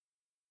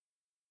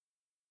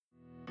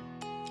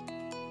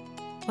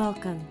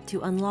Welcome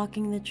to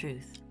Unlocking the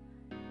Truth,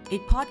 a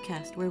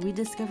podcast where we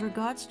discover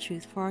God's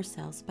truth for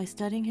ourselves by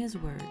studying His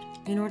Word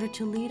in order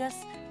to lead us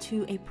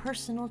to a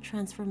personal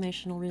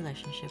transformational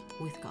relationship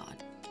with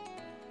God.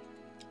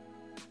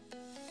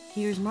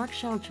 Here's Mark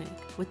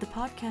Sheldrake with the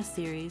podcast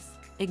series,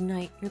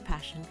 Ignite Your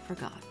Passion for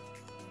God.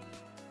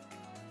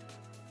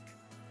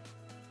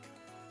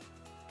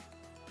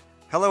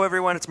 Hello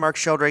everyone, it's Mark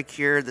Sheldrake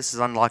here. This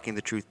is Unlocking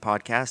the Truth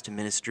podcast, a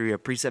ministry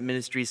of Precept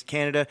Ministries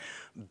Canada,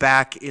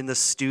 back in the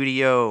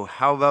studio.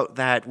 How about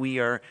that? We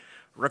are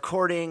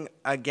recording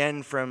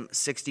again from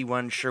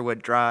 61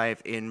 Sherwood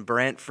Drive in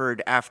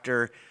Brantford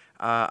after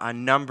a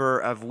number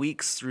of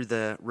weeks through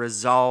the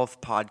Resolve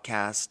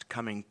podcast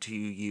coming to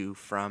you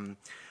from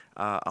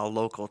a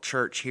local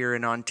church here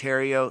in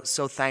Ontario.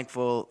 So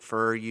thankful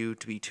for you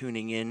to be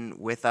tuning in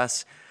with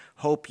us.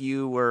 Hope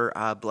you were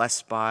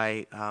blessed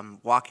by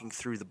walking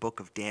through the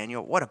book of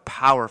Daniel. What a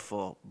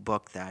powerful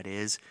book that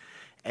is.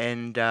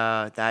 And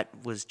that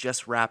was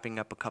just wrapping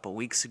up a couple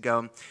weeks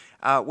ago.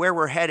 Where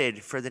we're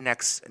headed for the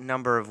next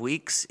number of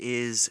weeks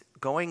is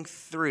going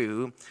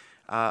through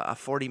a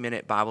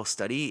 40-minute Bible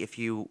study. If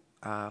you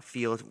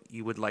feel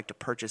you would like to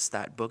purchase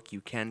that book, you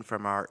can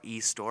from our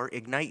e-store,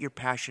 Ignite Your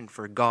Passion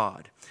for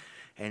God.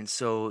 And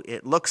so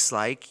it looks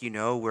like,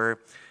 we're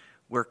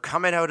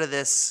coming out of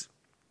this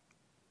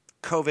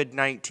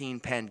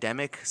COVID-19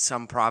 pandemic.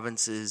 Some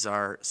provinces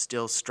are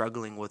still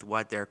struggling with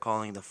what they're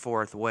calling the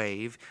fourth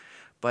wave.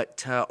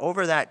 But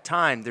over that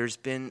time, there's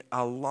been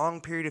a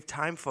long period of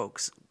time,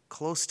 folks,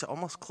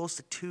 almost close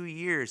to 2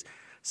 years.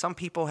 Some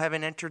people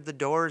haven't entered the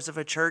doors of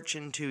a church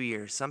in 2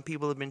 years. Some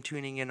people have been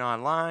tuning in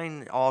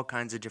online, all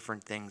kinds of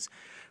different things.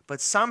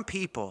 But some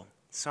people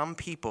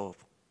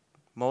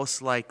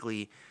most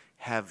likely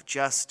have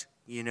just,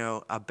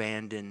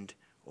 abandoned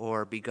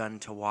or begun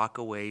to walk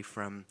away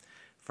from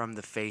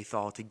the faith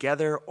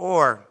altogether,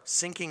 or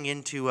sinking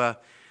into a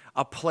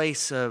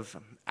place of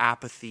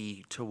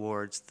apathy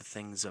towards the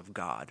things of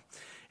God.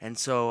 And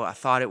so I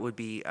thought it would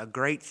be a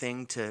great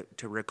thing to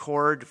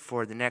record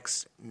for the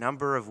next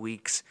number of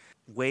weeks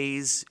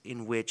ways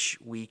in which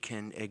we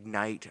can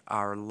ignite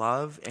our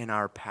love and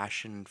our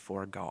passion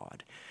for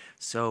God.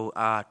 So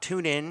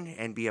tune in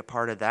and be a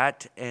part of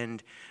that.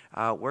 And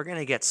we're going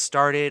to get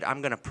started.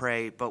 I'm going to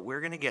pray, but we're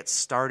going to get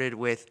started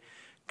with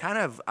kind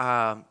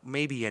of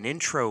maybe an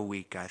intro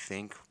week, I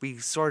think. We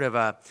sort of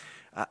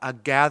a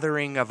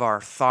gathering of our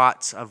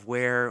thoughts of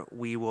where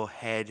we will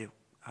head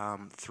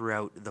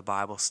throughout the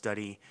Bible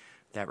study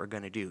that we're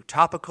going to do.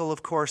 Topical,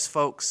 of course,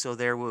 folks, so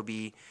there will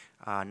be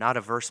not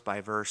a verse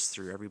by verse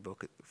through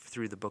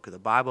the book of the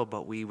Bible,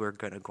 but we're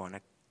going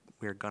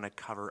to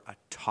cover a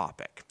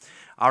topic.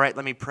 All right,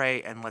 let me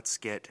pray and let's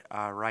get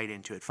right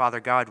into it. Father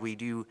God, we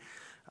do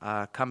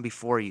come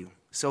before you,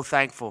 so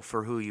thankful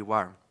for who you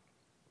are.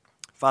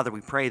 Father,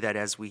 we pray that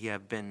as we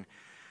have been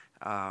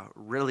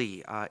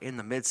really in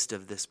the midst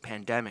of this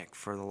pandemic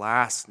for the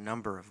last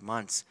number of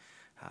months,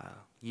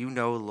 you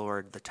know,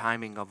 Lord, the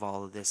timing of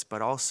all of this,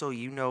 but also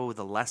you know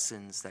the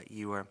lessons that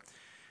you are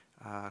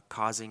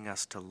causing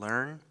us to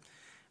learn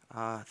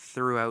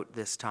throughout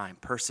this time.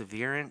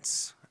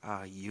 Perseverance,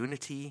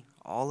 unity,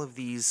 all of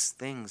these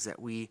things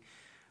that we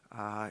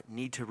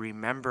need to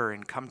remember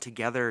and come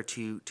together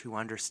to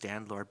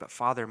understand, Lord. But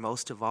Father,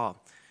 most of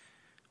all,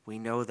 we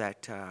know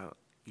that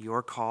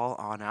your call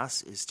on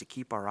us is to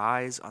keep our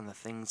eyes on the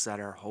things that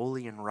are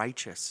holy and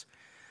righteous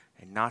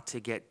and not to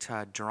get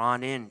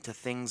drawn into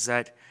things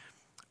that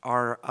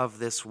are of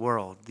this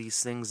world,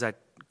 these things that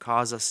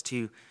cause us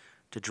to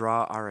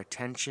draw our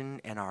attention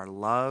and our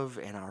love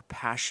and our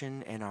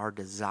passion and our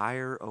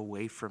desire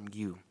away from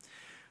you.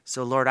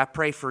 So, Lord, I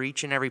pray for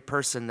each and every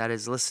person that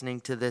is listening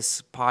to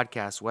this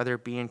podcast, whether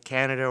it be in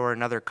Canada or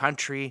another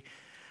country,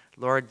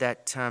 Lord,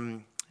 that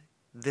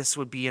this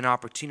would be an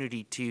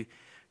opportunity to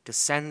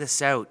send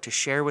this out, to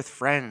share with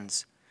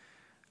friends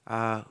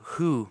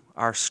who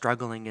are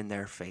struggling in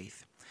their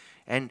faith.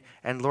 And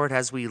Lord,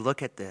 as we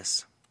look at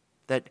this,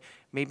 that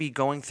maybe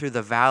going through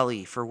the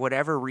valley for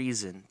whatever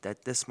reason,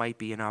 that this might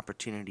be an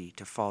opportunity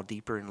to fall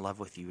deeper in love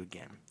with you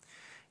again.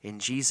 In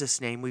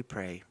Jesus' name we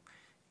pray,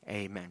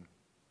 amen.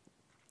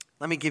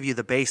 Let me give you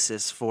the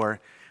basis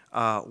for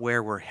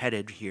where we're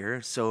headed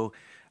here. So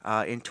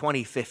in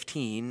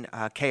 2015,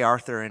 Kay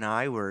Arthur and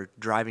I were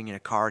driving in a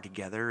car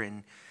together,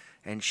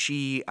 and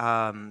she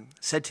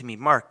said to me,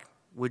 Mark,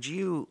 would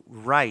you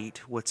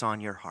write what's on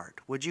your heart?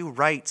 Would you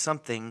write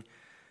something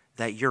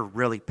that you're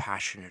really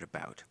passionate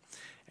about?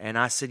 And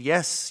I said,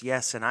 yes,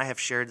 and I have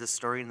shared this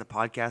story in the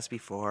podcast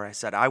before. I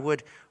said I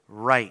would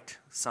write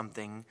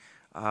something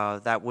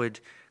that would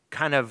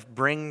kind of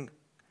bring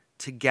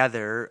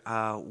together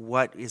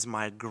what is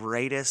my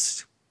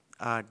greatest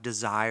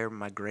desire,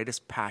 my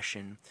greatest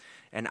passion,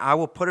 and I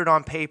will put it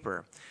on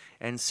paper.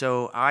 And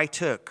so I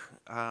took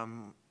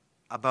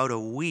about a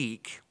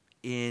week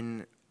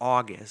in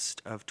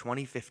August of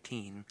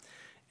 2015,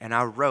 and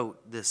I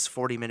wrote this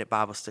 40-minute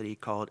Bible study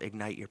called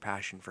Ignite Your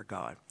Passion for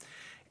God.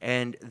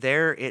 And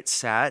there it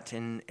sat,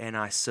 and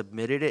I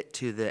submitted it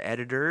to the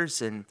editors,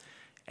 and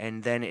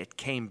And then it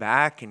came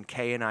back, and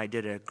Kay and I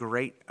did a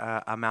great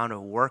amount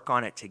of work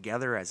on it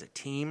together as a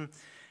team.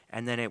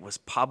 And then it was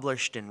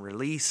published and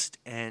released,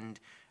 and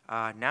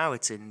now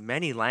it's in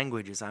many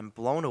languages. I'm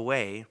blown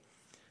away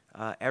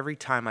every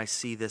time I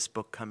see this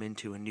book come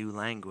into a new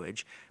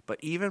language. But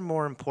even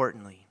more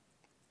importantly,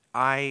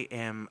 I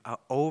am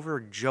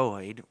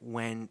overjoyed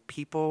when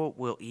people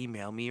will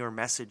email me or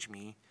message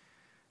me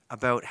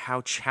about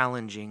how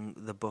challenging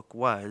the book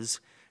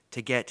was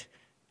to get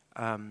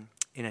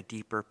in a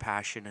deeper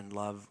passion and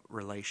love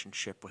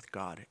relationship with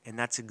God. And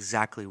that's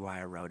exactly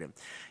why I wrote it.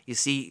 You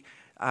see,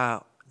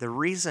 the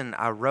reason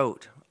I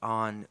wrote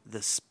on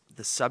the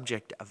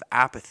subject of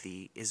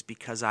apathy is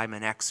because I'm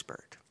an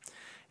expert.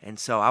 And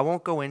so I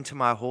won't go into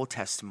my whole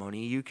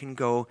testimony. You can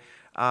go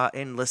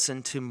and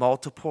listen to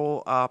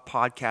multiple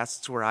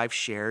podcasts where I've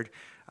shared.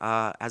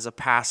 As a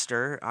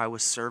pastor, I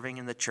was serving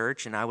in the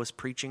church, and I was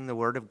preaching the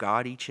Word of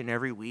God each and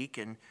every week,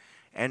 and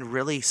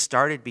really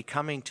started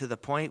becoming to the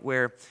point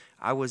where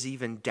I was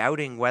even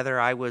doubting whether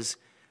I was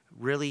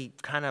really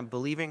kind of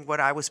believing what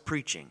I was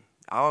preaching.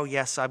 Oh,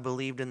 yes, I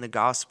believed in the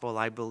gospel.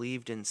 I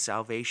believed in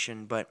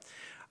salvation, but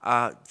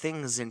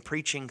things in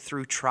preaching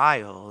through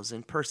trials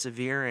and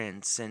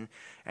perseverance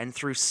and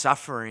through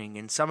suffering,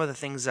 and some of the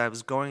things I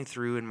was going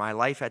through in my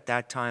life at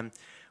that time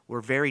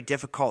were very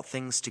difficult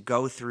things to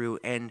go through,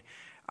 and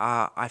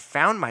I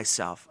found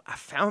myself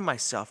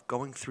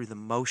going through the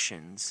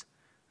motions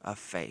of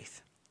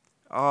faith.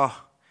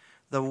 Oh,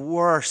 the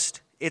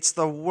worst. It's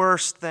the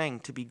worst thing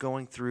to be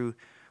going through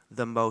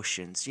the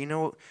motions. You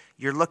know,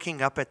 you're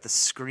looking up at the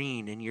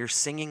screen and you're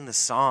singing the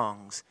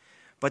songs,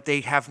 but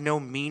they have no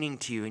meaning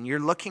to you. And you're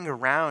looking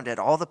around at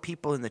all the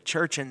people in the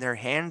church, and their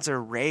hands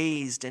are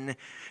raised, and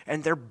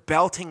they're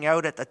belting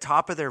out at the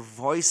top of their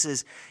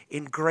voices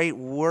in great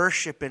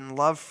worship and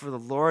love for the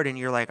Lord. And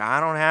you're like,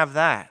 I don't have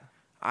that.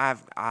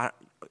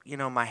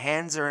 My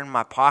hands are in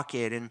my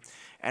pocket, and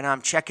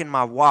I'm checking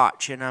my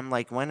watch, and I'm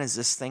like, when is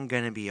this thing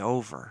going to be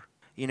over?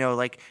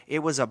 It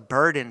was a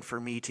burden for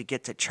me to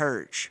get to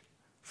church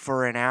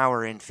for an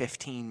hour and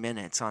 15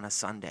 minutes on a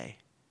Sunday.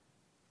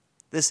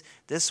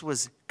 This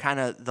was kind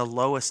of the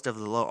lowest of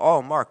the low.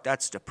 Oh, Mark,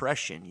 that's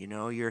depression.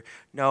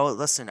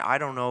 Listen, I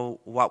don't know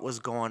what was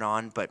going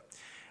on, but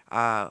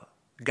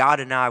God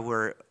and I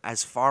were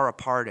as far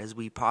apart as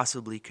we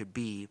possibly could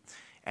be.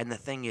 And the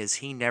thing is,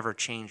 he never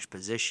changed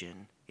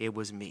position. It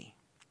was me.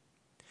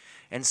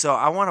 And so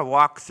I want to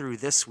walk through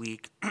this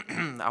week.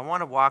 I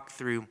want to walk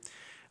through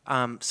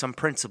some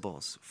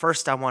principles.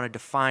 First, I want to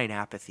define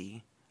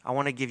apathy. I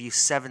want to give you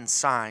 7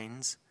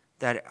 signs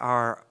that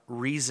are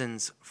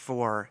reasons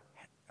for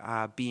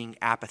being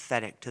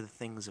apathetic to the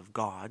things of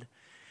God.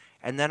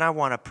 And then I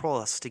want to pull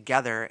us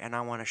together, and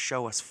I want to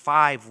show us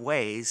 5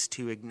 ways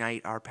to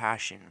ignite our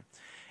passion.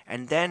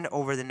 And then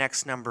over the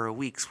next number of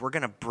weeks, we're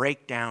going to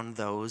break down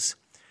those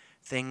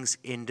things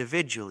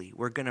individually.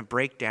 We're going to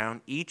break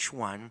down each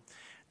one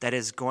that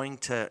is going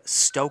to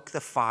stoke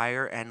the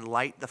fire and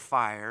light the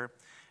fire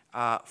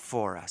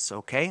for us,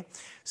 okay?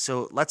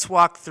 So let's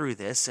walk through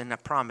this, and I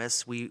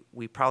promise we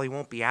probably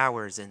won't be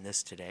hours in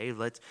this today.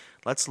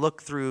 Let's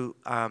look through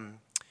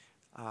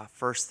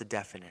first the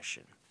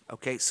definition.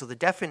 Okay, so the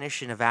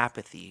definition of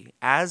apathy,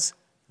 as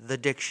the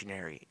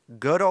dictionary,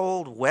 good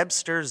old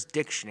Webster's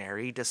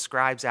dictionary,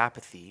 describes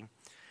apathy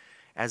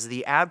as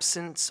the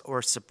absence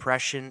or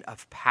suppression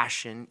of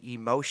passion,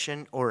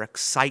 emotion, or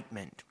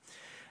excitement.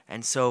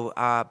 And so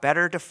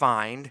better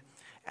defined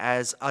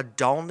as a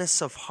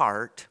dullness of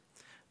heart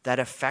that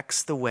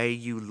affects the way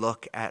you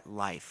look at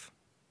life.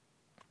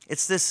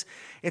 It's this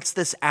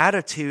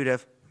attitude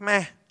of,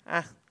 I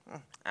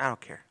don't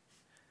care.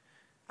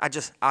 I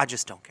just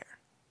don't care.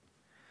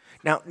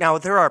 Now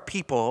there are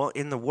people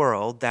in the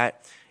world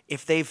that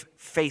if they've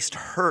faced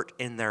hurt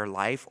in their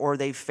life, or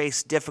they've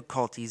faced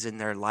difficulties in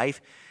their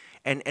life,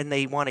 and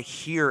they want to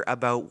hear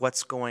about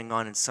what's going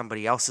on in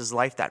somebody else's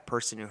life, that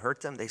person who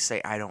hurt them, they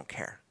say, I don't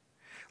care.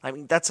 I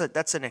mean, that's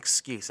an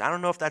excuse. I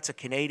don't know if that's a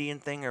Canadian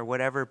thing or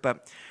whatever,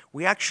 but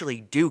we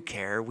actually do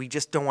care. We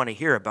just don't want to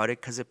hear about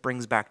it because it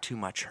brings back too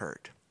much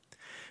hurt.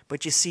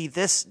 But you see,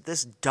 this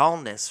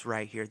dullness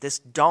right here, this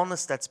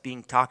dullness that's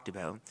being talked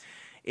about,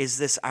 is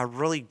this: I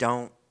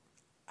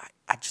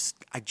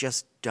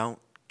just don't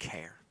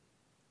care.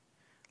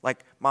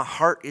 Like, my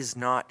heart is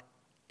not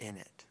in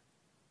it.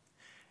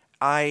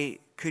 I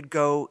could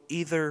go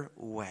either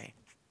way.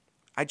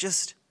 It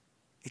just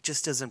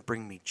doesn't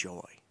bring me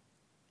joy.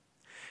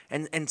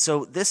 And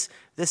so this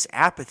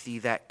apathy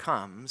that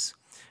comes,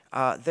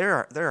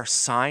 there are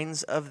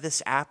signs of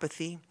this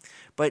apathy,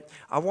 but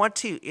I want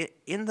to,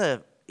 in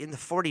the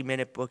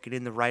 40-minute book and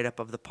in the write-up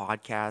of the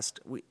podcast,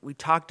 we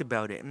talked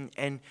about it.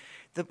 And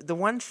the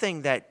one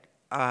thing that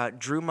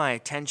drew my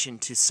attention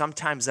to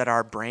sometimes that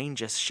our brain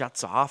just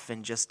shuts off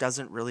and just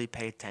doesn't really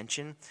pay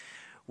attention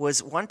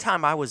was one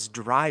time I was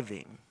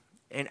driving,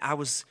 and I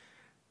was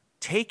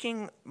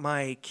taking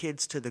my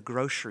kids to the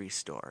grocery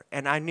store,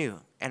 and I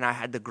knew, and I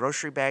had the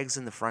grocery bags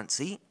in the front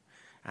seat,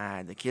 I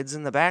had the kids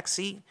in the back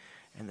seat,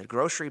 and the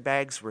grocery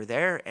bags were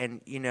there,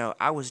 and,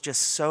 I was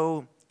just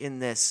so in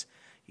this,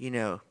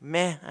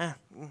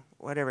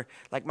 whatever.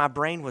 Like my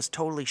brain was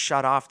totally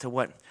shut off to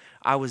what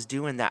I was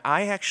doing, that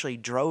I actually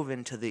drove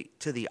into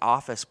the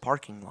office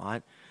parking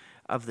lot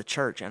of the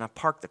church, and I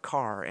parked the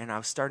car, and I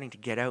was starting to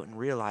get out and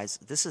realize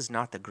this is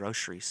not the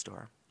grocery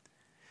store.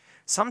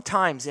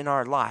 Sometimes in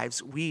our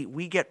lives,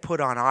 we get put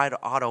on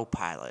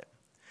autopilot.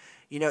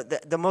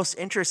 The most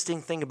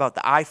interesting thing about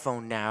the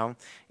iPhone now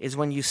is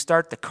when you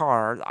start the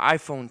car, the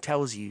iPhone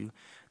tells you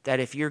that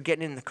if you're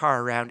getting in the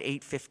car around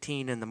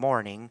 8:15 in the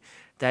morning,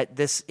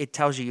 it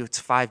tells you it's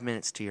 5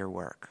 minutes to your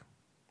work.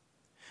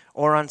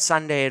 Or on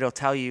Sunday, it'll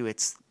tell you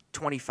it's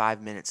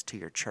 25 minutes to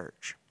your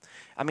church.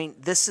 I mean,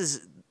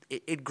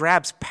 it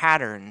grabs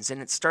patterns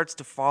and it starts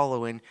to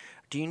follow in.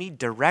 Do you need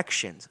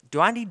directions? Do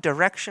I need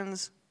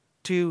directions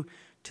to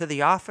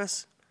the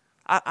office?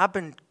 I've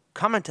been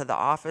coming to the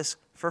office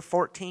for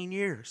 14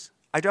 years.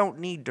 I don't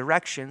need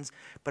directions,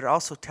 but it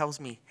also tells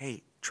me,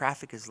 hey,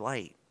 traffic is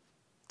light.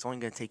 It's only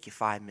going to take you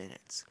 5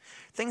 minutes.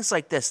 Things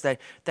like this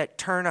that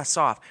turn us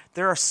off.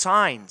 There are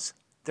signs.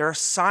 There are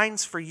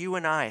signs for you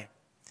and I.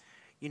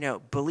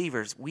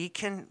 Believers, we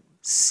can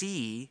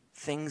see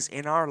things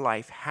in our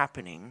life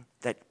happening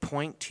that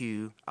point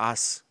to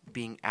us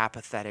being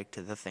apathetic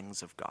to the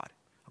things of God.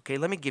 Okay,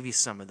 let me give you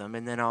some of them,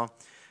 and then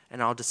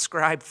I'll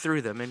describe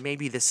through them, and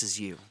maybe this is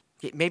you.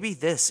 Maybe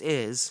this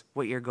is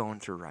what you're going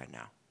through right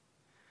now.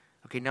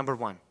 Okay, number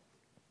one.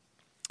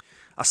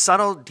 A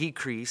subtle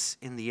decrease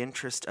in the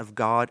interest of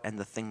God and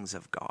the things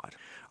of God.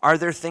 Are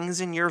there things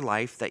in your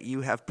life that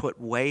you have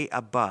put way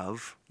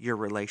above your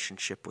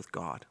relationship with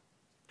God?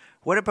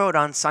 What about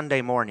on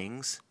Sunday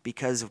mornings,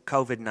 because of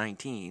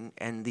COVID-19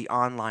 and the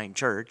online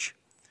church?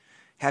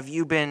 Have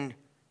you been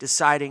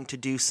deciding to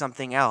do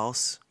something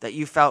else that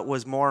you felt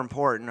was more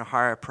important or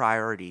higher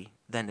priority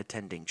than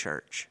attending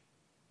church?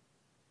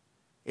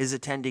 Is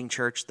attending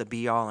church the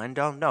be-all,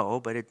 end-all?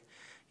 No, but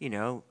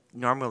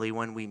normally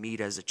when we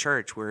meet as a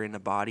church, we're in a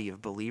body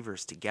of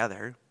believers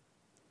together.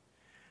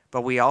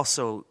 But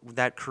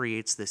that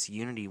creates this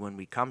unity when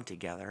we come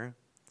together.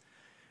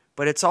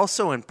 But it's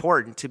also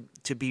important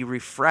to be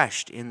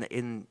refreshed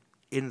in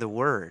the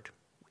Word.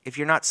 If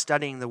you're not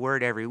studying the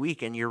Word every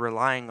week and you're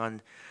relying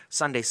on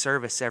Sunday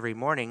service every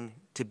morning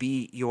to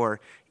be your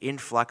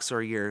influx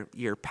or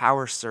your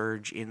power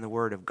surge in the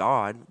Word of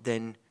God,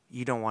 then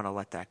you don't want to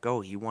let that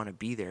go. You want to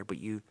be there, but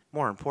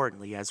more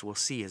importantly, as we'll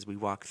see as we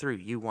walk through,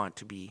 you want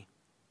to be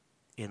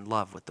in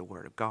love with the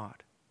Word of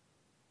God.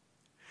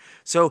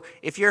 So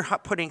if you're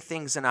putting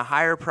things in a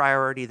higher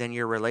priority than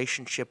your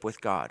relationship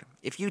with God,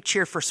 if you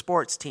cheer for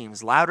sports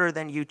teams louder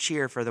than you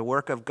cheer for the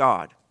work of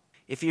God,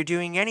 if you're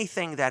doing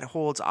anything that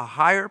holds a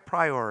higher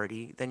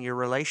priority than your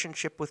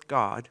relationship with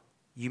God,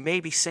 you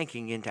may be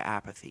sinking into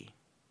apathy.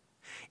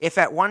 If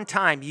at one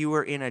time you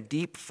were in a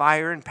deep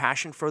fire and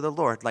passion for the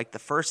Lord, like the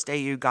first day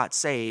you got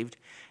saved,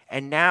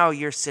 and now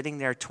you're sitting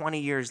there 20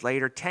 years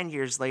later, 10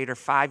 years later,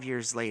 5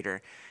 years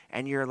later,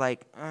 and you're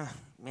like,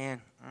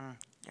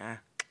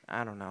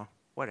 I don't know,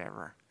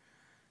 whatever.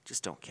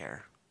 Just don't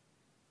care.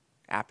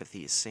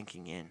 Apathy is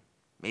sinking in.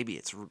 Maybe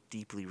it's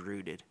deeply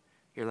rooted.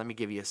 Here, let me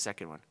give you a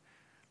second one.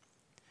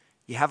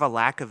 You have a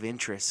lack of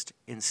interest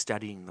in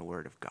studying the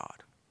Word of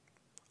God.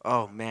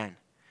 Oh, man.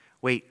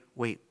 Wait,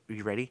 are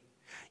you ready?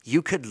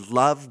 You could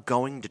love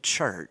going to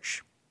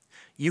church.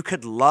 You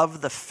could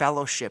love the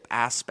fellowship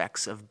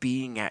aspects of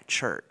being at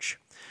church.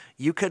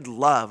 You could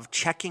love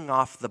checking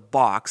off the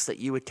box that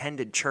you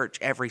attended church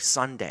every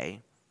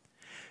Sunday,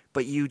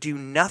 but you do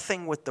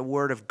nothing with the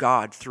Word of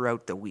God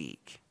throughout the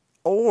week.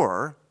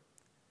 Or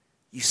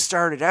you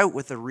started out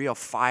with a real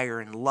fire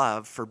and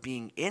love for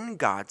being in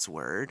God's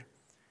Word,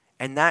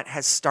 and that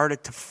has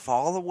started to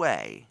fall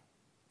away,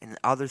 and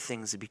other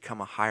things have become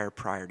a higher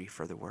priority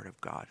for the Word of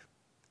God.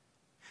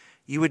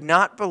 You would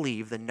not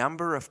believe the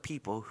number of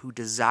people who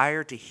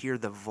desire to hear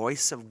the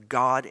voice of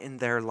God in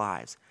their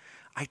lives.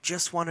 I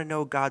just want to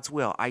know God's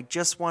will. I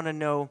just want to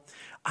know,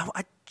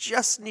 I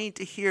just need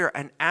to hear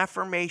an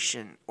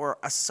affirmation or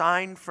a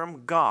sign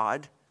from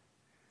God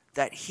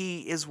that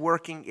He is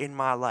working in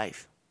my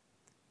life.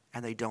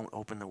 And they don't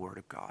open the Word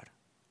of God.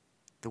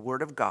 The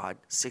Word of God,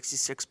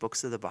 66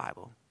 books of the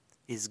Bible,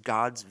 is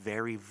God's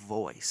very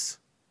voice.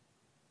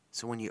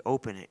 So when you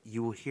open it,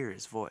 you will hear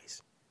His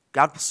voice.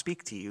 God will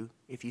speak to you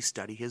if you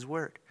study His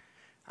Word.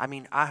 I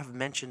mean, I have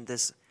mentioned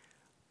this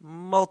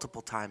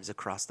multiple times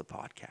across the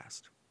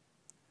podcast.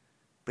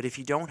 But if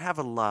you don't have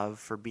a love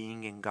for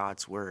being in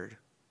God's Word,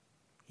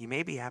 you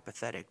may be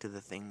apathetic to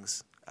the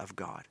things of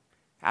God.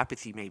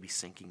 Apathy may be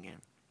sinking in.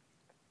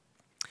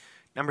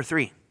 Number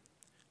 3.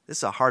 This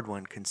is a hard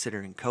one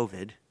considering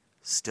COVID.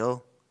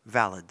 Still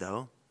valid,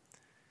 though.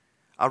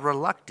 A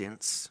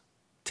reluctance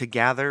to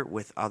gather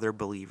with other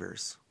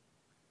believers.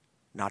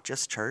 Not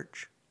just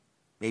church.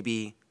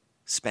 Maybe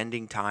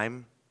spending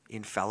time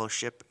in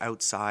fellowship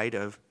outside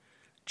of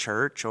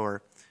church,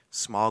 or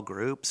small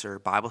groups, or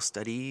Bible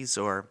studies,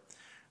 or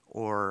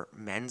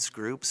men's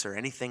groups, or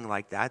anything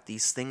like that.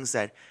 These things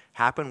that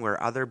happen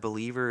where other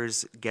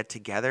believers get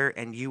together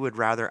and you would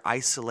rather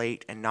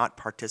isolate and not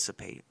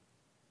participate.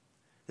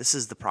 This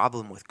is the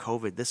problem with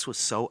COVID. This was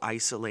so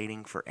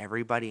isolating for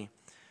everybody.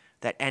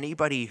 that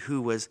anybody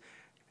who was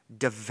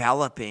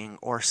developing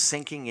or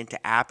sinking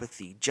into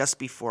apathy just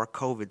before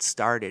COVID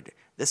started,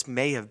 this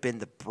may have been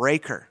the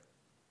breaker.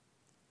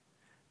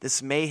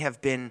 This may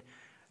have been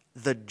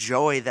the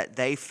joy that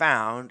they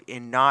found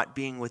in not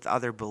being with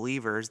other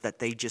believers, that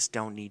they just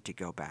don't need to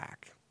go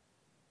back.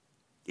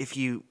 If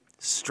you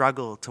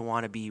struggle to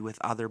want to be with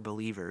other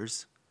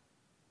believers,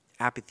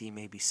 apathy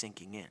may be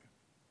sinking in.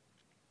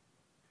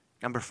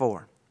 Number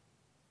 4,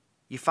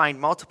 you find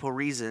multiple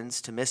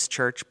reasons to miss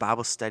church,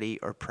 Bible study,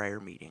 or prayer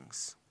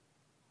meetings.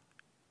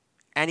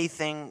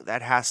 Anything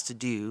that has to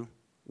do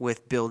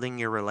with building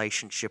your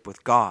relationship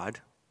with God,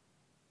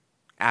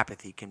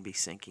 apathy can be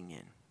sinking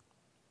in.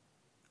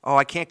 Oh,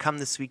 I can't come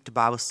this week to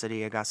Bible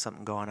study. I got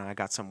something going on. I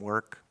got some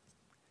work.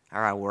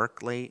 Or I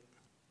work late.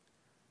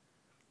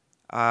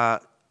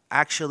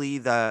 Actually,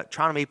 the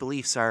Toronto Maple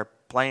Leafs are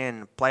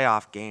playing a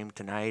playoff game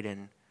tonight,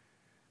 and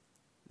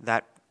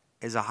that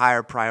is a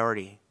higher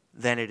priority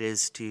than it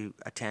is to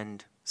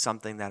attend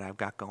something that I've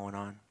got going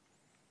on.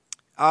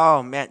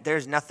 Oh, man,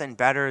 there's nothing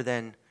better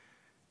than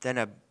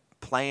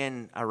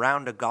playing a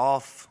round of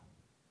golf,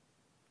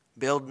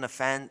 building a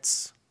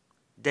fence,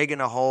 digging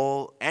a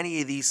hole,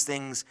 any of these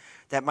things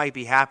that might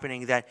be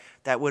happening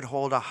that would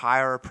hold a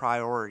higher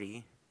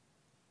priority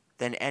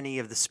than any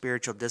of the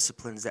spiritual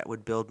disciplines that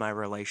would build my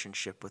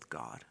relationship with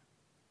God.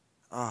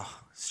 Oh,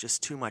 it's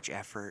just too much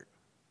effort.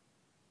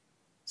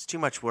 It's too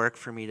much work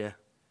for me to,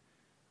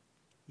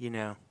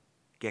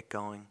 get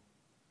going.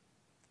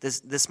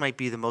 This might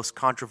be the most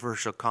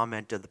controversial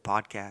comment of the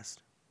podcast.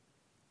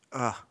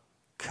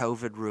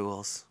 COVID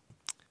rules.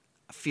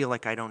 I feel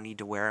like I don't need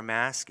to wear a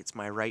mask. It's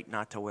my right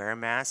not to wear a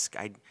mask.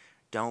 I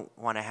don't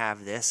want to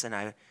have this, and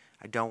I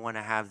don't want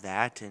to have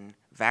that, and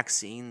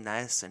vaccine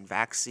this and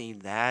vaccine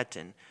that,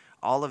 and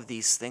all of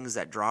these things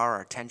that draw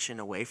our attention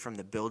away from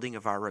the building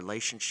of our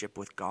relationship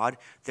with God.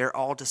 They're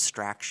all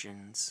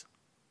distractions.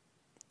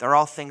 They're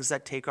all things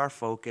that take our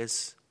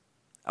focus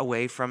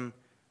away from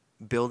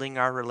building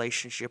our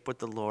relationship with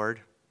the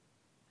Lord.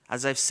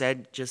 As I've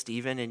said, just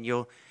even, and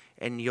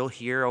you'll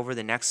hear over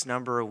the next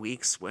number of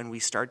weeks when we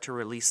start to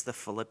release the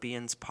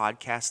Philippians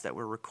podcast that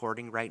we're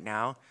recording right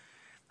now,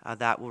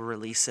 that will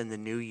release in the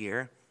new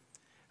year.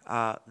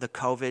 The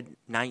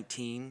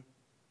COVID-19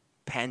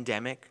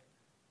 pandemic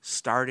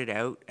started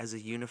out as a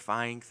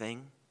unifying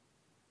thing.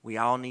 We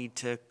all need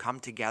to come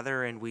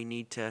together and we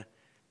need to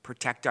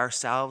protect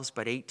ourselves,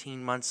 but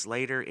 18 months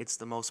later, it's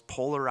the most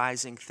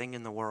polarizing thing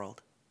in the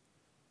world.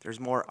 There's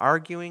more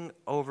arguing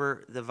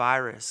over the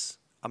virus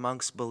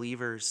amongst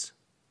believers.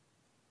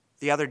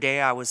 The other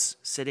day, I was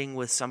sitting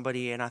with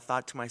somebody and I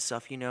thought to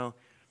myself,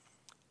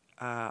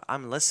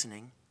 I'm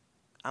listening.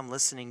 I'm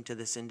listening to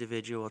this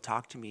individual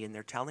talk to me, and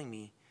they're telling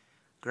me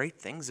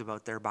great things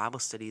about their Bible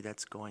study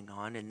that's going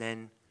on. And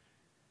then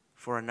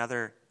for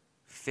another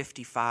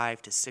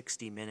 55 to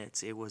 60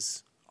 minutes, it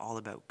was all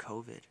about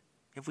COVID.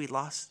 Have we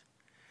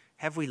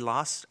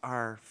lost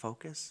our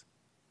focus?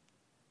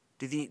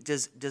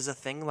 Does a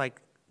thing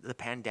like the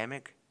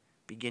pandemic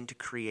begin to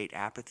create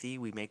apathy?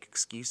 We make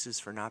excuses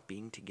for not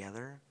being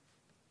together.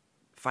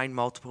 Find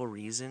multiple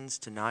reasons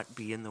to not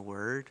be in the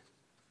Word.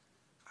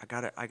 I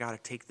gotta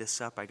take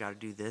this up. I gotta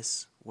do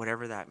this,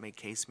 whatever that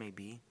case may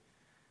be.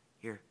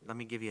 Here, let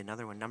me give you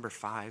another one. Number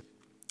 5.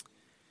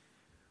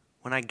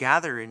 When I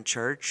gather in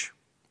church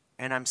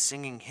and I'm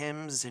singing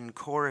hymns and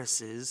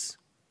choruses,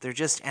 they're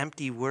just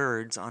empty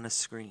words on a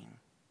screen.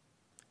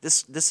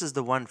 This is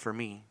the one for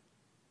me.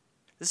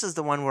 This is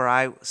the one where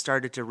I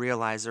started to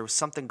realize there was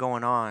something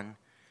going on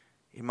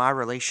in my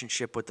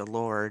relationship with the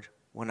Lord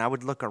when I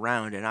would look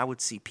around and I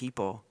would see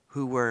people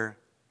who were,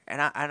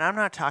 and I'm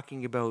not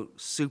talking about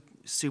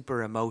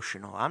super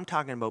emotional. I'm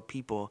talking about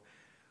people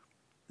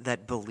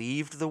that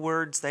believed the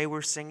words they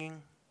were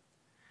singing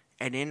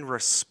and in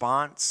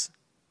response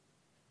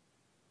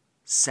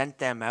sent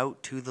them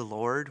out to the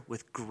Lord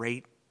with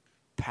great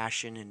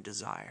passion and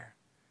desire.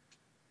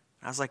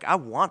 I was like, I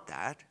want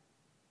that.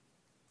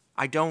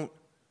 I don't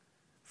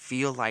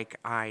feel like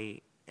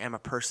I am a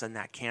person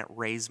that can't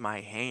raise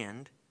my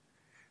hand,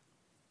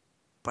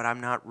 but I'm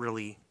not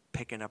really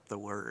picking up the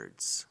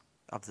words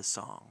of the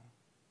song.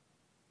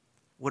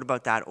 What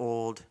about that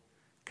old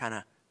kind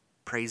of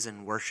praise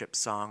and worship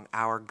song,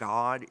 Our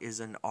God is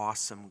an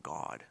Awesome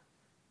God?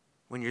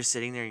 When you're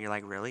sitting there and you're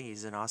like, really?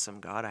 He's an awesome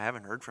God? I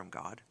haven't heard from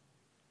God.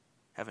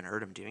 Haven't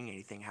heard him doing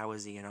anything. How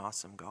is he an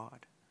awesome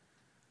God?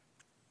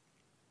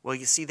 Well,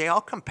 you see, they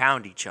all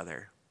compound each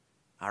other.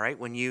 All right?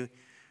 When you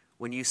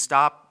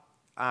stop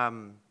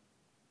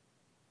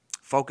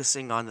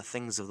focusing on the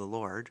things of the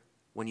Lord,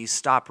 when you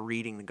stop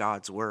reading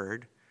God's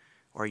Word,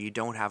 or you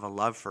don't have a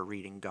love for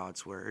reading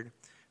God's Word,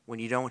 when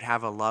you don't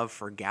have a love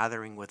for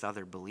gathering with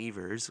other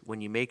believers,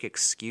 when you make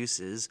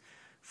excuses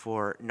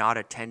for not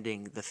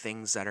attending the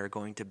things that are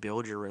going to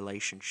build your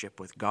relationship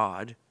with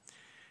God,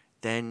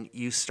 then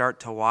you start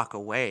to walk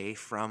away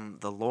from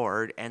the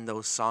Lord, and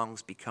those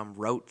songs become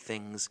rote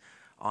things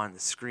on the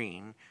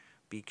screen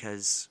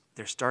because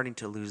they're starting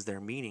to lose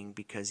their meaning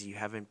because you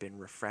haven't been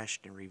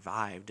refreshed and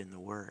revived in the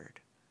Word.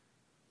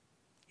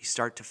 You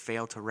start to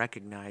fail to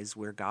recognize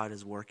where God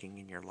is working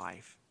in your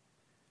life.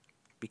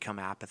 Become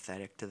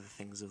apathetic to the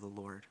things of the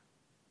Lord.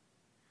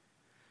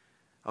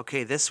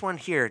 Okay, this one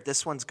here,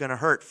 this one's going to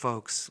hurt,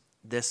 folks.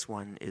 This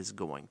one is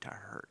going to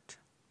hurt.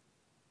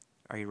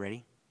 Are you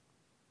ready?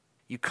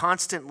 You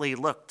constantly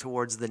look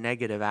towards the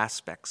negative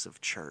aspects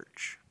of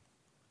church.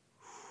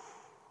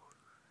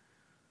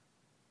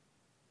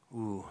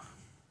 Ooh.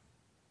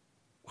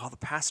 Well, the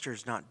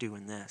pastor's not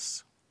doing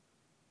this.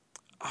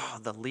 Oh,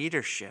 the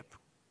leadership.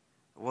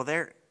 Well,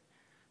 they're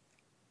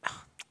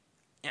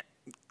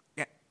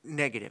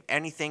negative.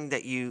 Anything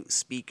that you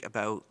speak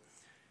about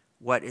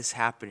what is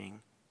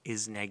happening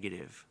is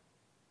negative.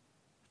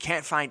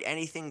 Can't find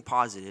anything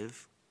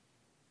positive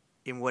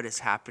in what is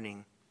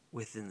happening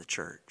within the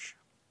church.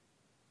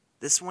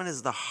 This one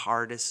is the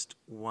hardest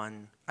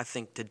one, I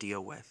think, to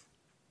deal with.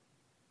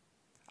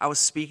 I was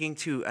speaking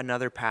to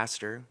another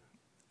pastor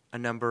a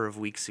number of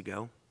weeks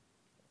ago,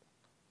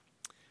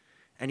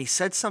 and he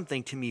said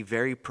something to me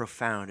very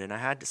profound, and I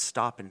had to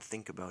stop and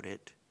think about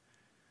it.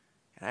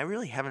 And I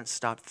really haven't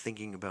stopped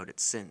thinking about it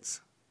since.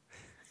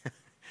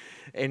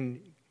 And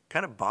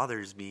kind of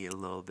bothers me a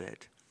little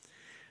bit.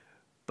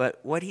 But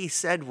what he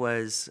said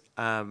was,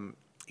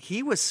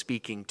 he was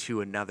speaking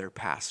to another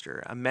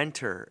pastor, a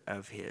mentor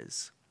of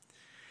his.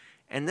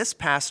 And this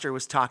pastor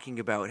was talking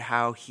about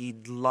how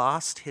he'd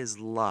lost his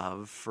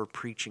love for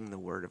preaching the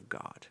Word of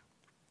God.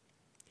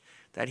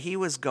 That he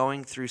was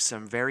going through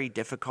some very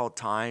difficult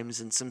times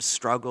and some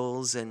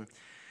struggles, and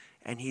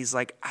he's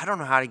like, I don't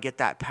know how to get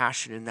that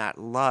passion and that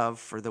love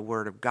for the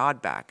Word of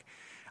God back.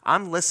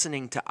 I'm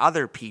listening to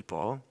other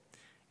people,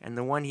 and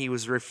the one he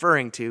was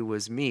referring to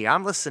was me.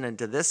 I'm listening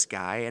to this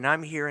guy, and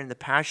I'm hearing the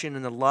passion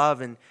and the love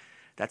and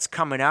that's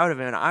coming out of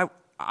him, and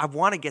I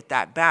want to get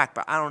that back,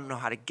 but I don't know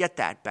how to get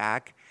that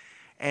back.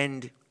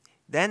 And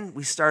then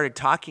we started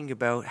talking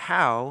about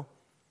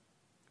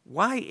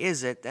why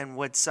is it then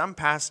with some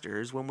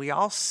pastors, when we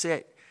all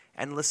sit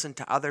and listen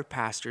to other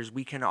pastors,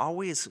 we can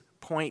always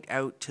point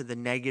out to the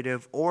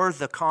negative or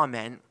the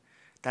comment,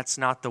 that's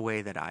not the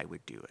way that I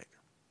would do it.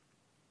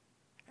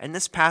 And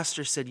this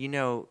pastor said,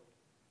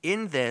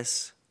 in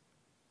this,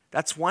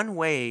 that's one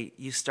way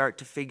you start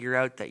to figure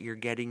out that you're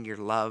getting your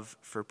love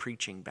for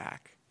preaching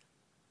back,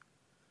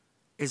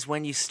 is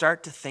when you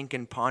start to think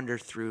and ponder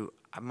through,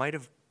 I might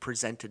have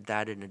presented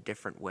that in a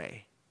different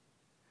way.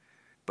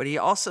 But he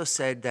also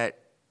said that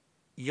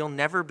you'll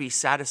never be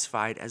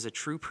satisfied as a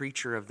true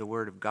preacher of the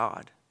Word of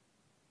God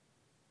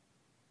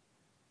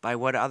by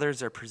what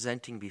others are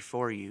presenting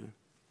before you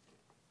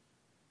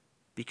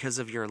because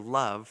of your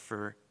love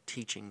for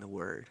teaching the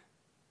Word.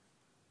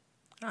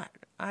 I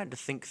had to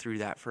think through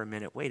that for a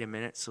minute. Wait a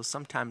minute. So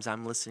sometimes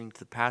I'm listening to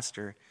the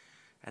pastor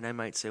and I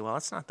might say, well,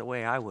 that's not the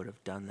way I would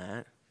have done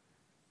that.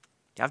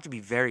 You have to be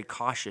very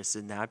cautious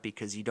in that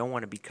because you don't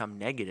want to become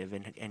negative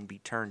and be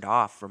turned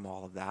off from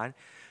all of that.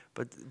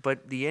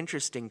 But the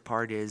interesting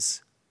part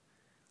is,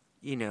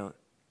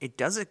 it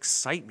does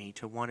excite me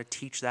to want to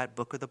teach that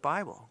book of the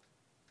Bible.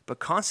 But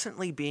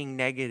constantly being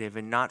negative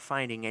and not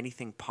finding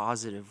anything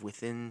positive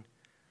within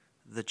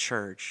the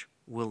church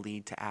will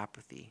lead to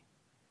apathy.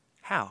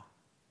 How?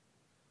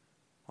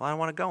 Well, I don't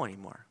want to go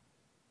anymore.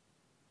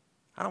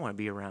 I don't want to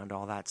be around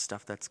all that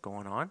stuff that's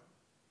going on.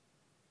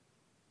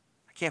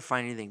 I can't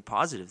find anything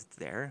positive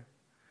there.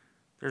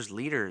 There's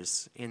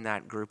leaders in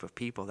that group of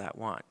people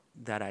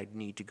that I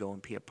need to go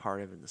and be a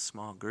part of in the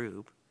small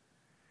group.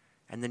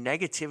 And the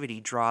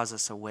negativity draws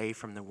us away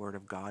from the Word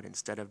of God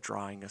instead of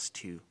drawing us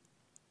to.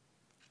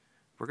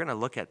 We're going to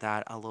look at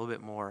that a little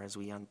bit more as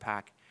we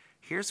unpack.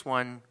 Here's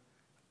one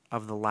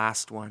of the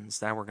last ones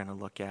that we're going to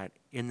look at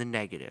in the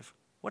negative.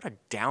 What a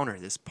downer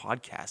this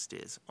podcast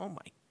is. Oh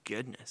my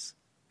goodness.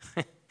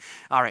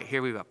 All right,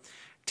 here we go.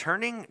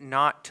 Turning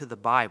not to the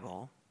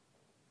Bible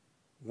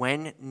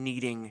when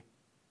needing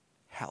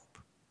help.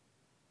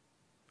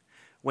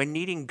 When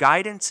needing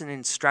guidance and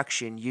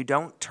instruction, you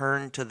don't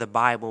turn to the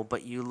Bible,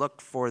 but you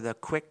look for the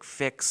quick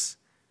fix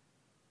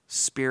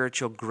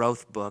spiritual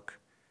growth book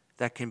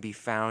that can be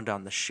found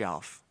on the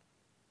shelf.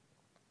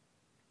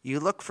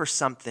 You look for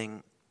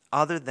something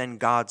other than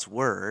God's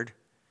Word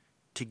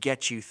to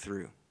get you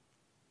through.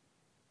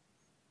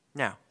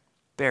 Now,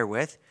 bear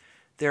with,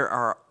 there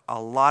are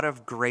a lot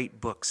of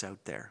great books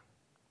out there.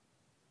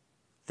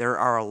 There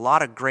are a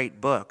lot of great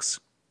books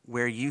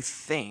where you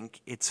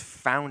think it's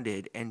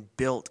founded and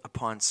built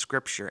upon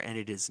Scripture, and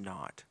it is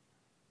not.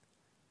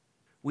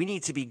 We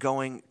need to be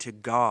going to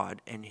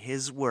God and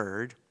His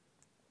Word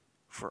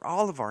for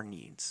all of our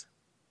needs.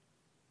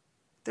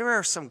 There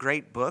are some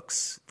great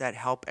books that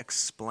help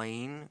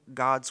explain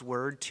God's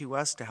Word to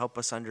us, to help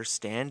us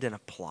understand and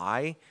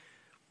apply.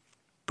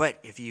 But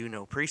if you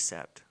know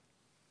precept,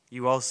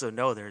 you also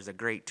know there's a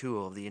great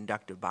tool of the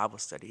inductive Bible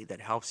study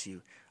that helps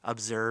you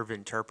observe,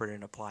 interpret,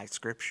 and apply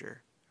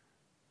Scripture.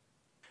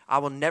 I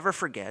will never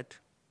forget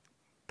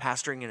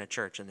pastoring in a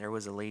church, and there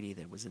was a lady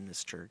that was in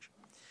this church.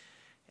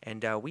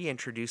 And we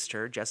introduced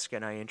her, Jessica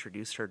and I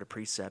introduced her to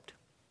precept.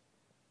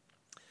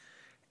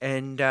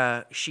 And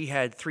she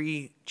had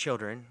 3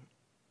 children,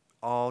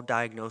 all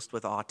diagnosed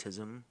with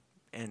autism,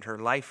 and her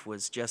life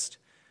was just,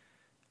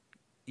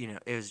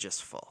 it was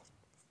just full.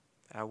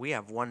 We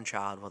have one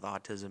child with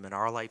autism, and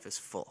our life is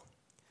full.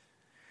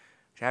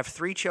 I have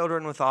 3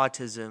 children with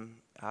autism,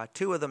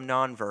 2 of them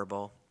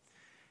nonverbal,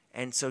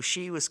 and so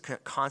she was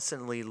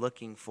constantly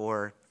looking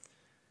for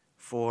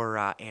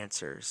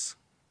answers,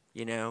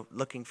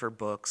 looking for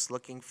books,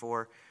 looking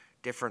for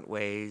different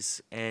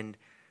ways. And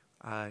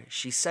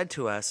she said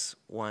to us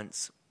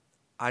once,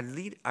 I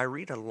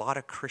read a lot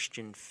of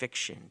Christian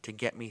fiction to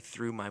get me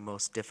through my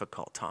most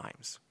difficult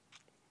times.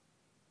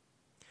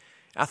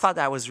 I thought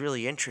that was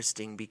really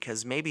interesting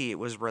because maybe it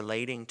was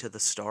relating to the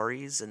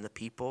stories and the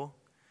people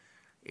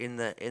in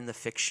the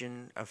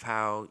fiction of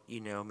how,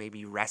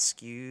 maybe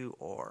rescue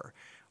or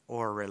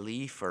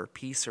relief or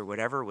peace or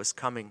whatever was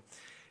coming.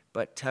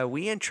 But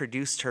we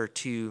introduced her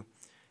to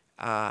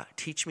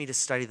Teach Me to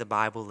Study the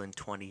Bible in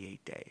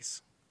 28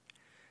 Days.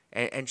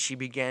 And she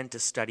began to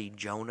study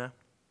Jonah.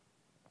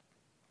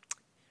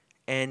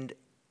 And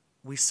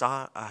we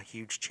saw a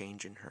huge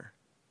change in her.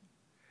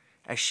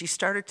 As she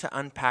started to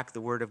unpack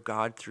the Word of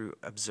God through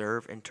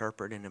observe,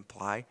 interpret, and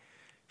apply,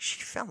 she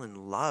fell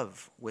in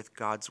love with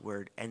God's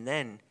Word. And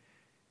then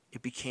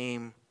it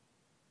became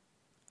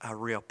a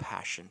real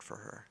passion for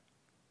her.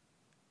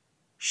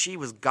 She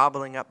was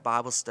gobbling up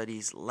Bible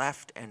studies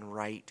left and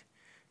right,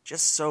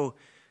 just so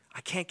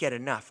I can't get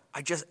enough.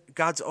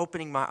 God's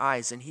opening my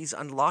eyes, and He's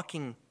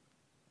unlocking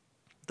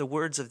the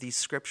words of these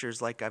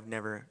scriptures like I've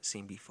never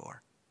seen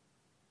before.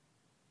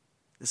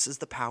 This is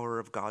the power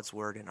of God's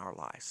Word in our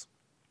lives.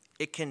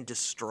 It can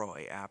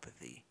destroy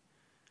apathy.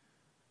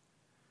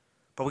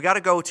 But we got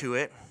to go to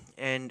it,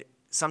 and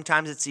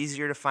sometimes it's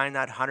easier to find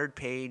that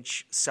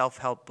 100-page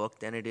self-help book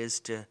than it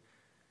is to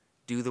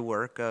do the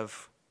work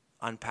of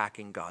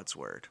unpacking God's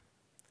Word.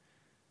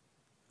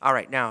 All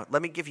right, now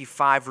let me give you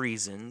 5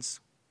 reasons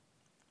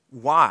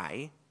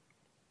why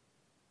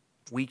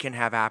we can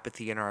have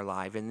apathy in our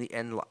life,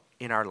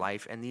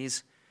 and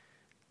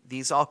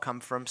these all come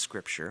from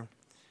Scripture.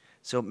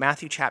 So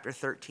Matthew chapter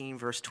 13,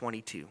 verse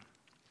 22.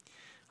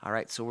 All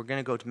right, so we're going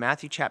to go to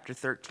Matthew chapter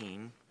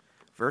 13,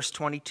 verse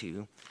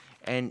 22,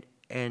 and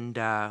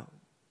the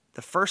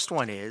first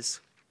one is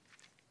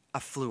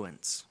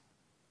affluence.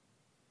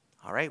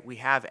 All right, we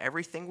have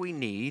everything we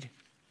need,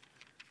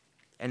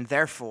 and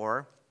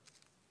therefore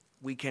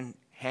we can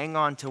hang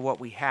on to what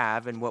we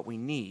have and what we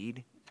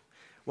need,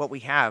 what we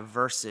have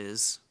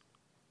versus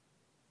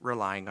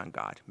relying on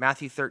God.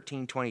 Matthew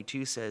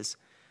 13:22 says,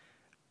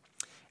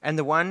 "And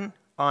the one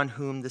on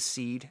whom the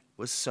seed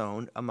was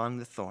sown among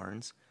the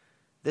thorns,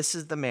 this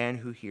is the man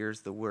who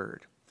hears the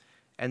word.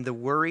 And the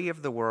worry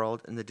of the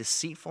world and the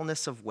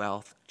deceitfulness of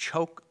wealth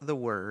choke the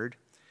word,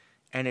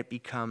 and it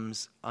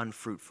becomes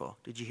unfruitful."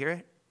 Did you hear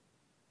it?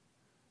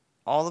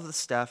 All of the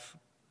stuff,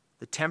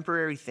 the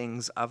temporary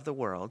things of the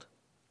world,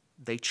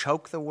 they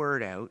choke the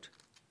word out,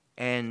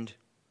 and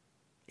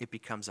it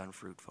becomes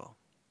unfruitful.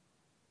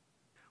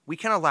 We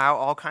can allow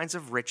all kinds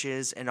of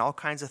riches and all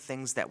kinds of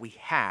things that we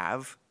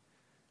have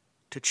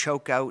to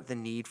choke out the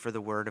need for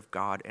the word of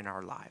God in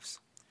our lives.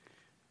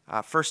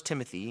 1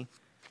 Timothy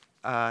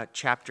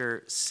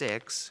chapter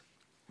 6,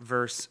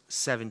 verse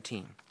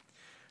 17.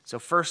 So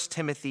 1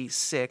 Timothy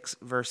 6,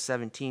 verse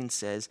 17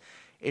 says,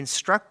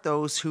 "Instruct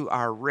those who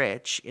are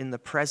rich in the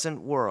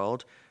present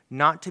world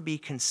not to be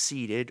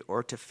conceited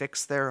or to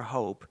fix their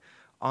hope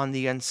on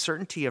the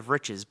uncertainty of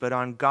riches, but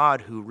on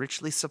God who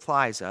richly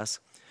supplies us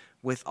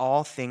with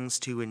all things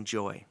to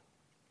enjoy."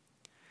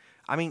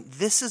 I mean,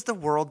 this is the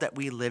world that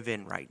we live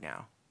in right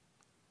now.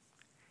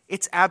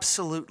 It's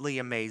absolutely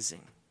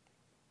amazing.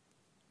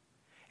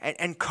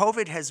 And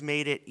COVID has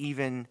made it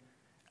even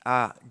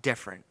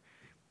different.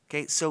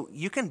 Okay, so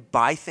you can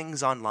buy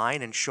things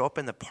online and show up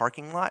in the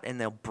parking lot and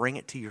they'll bring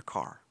it to your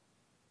car.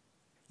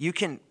 You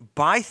can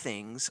buy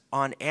things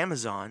on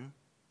Amazon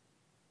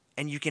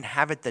and you can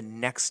have it the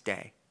next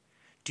day.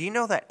 Do you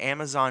know that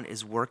Amazon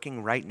is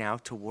working right now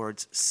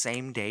towards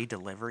same-day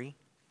delivery?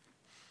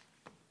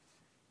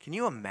 Can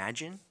you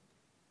imagine?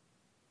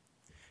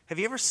 Have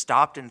you ever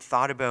stopped and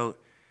thought about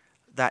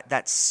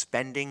that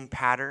spending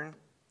pattern?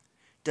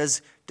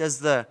 Does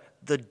the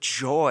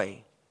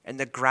joy and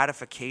the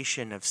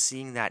gratification of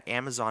seeing that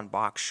Amazon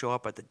box show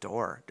up at the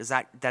door, does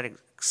that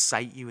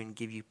excite you and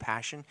give you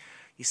passion?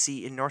 You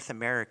see, in North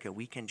America,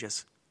 we can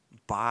just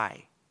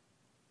buy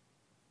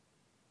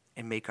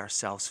and make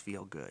ourselves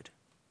feel good.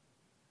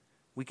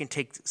 We can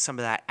take some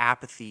of that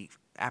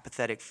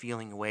apathetic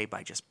feeling away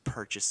by just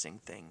purchasing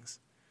things.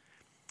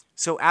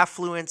 So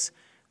affluence,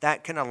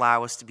 that can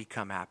allow us to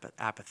become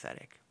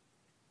apathetic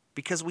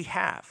because we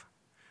have.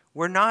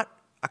 We're not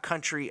a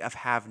country of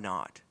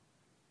have-not.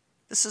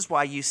 This is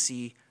why you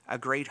see a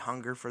great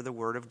hunger for the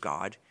Word of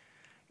God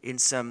in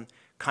some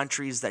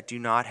countries that do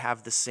not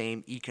have the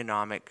same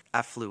economic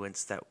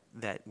affluence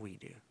that we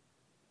do.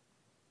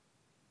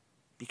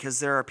 Because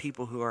there are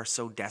people who are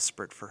so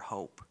desperate for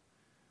hope.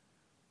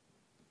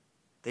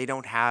 They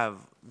don't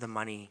have the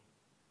money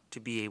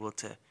to be able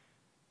to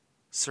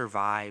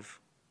survive.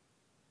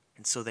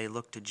 And so they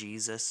look to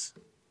Jesus.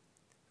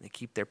 They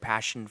keep their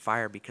passion and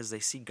fire because they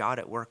see God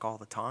at work all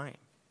the time.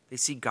 They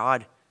see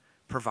God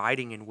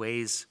providing in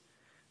ways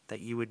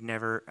that you would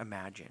never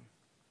imagine.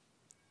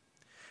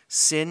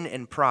 Sin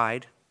and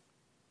pride,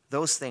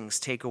 those things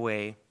take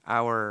away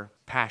our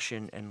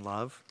passion and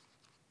love.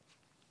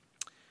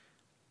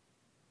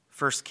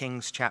 1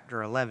 Kings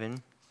chapter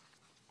 11,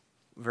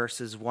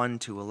 verses 1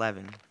 to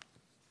 11.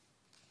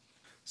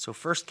 So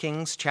 1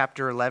 Kings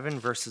chapter 11,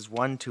 verses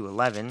 1 to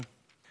 11.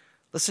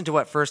 Listen to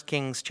what 1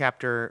 Kings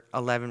chapter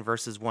 11,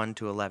 verses 1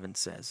 to 11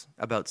 says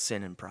about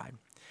sin and pride.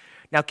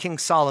 Now King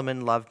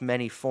Solomon loved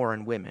many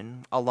foreign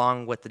women,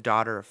 along with the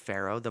daughter of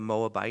Pharaoh, the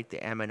Moabite,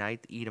 the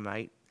Ammonite, the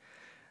Edomite,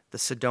 the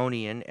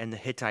Sidonian, and the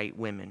Hittite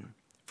women,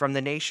 from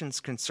the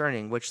nations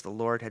concerning which the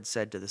Lord had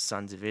said to the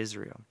sons of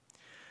Israel,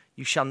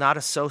 "You shall not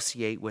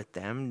associate with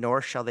them, nor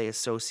shall they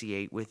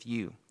associate with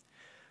you,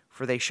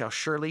 for they shall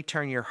surely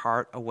turn your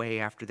heart away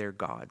after their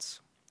gods."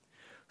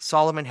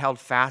 Solomon held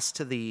fast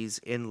to these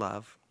in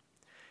love.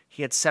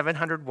 He had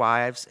 700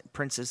 wives,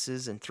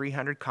 princesses, and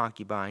 300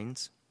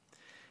 concubines,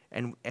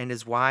 and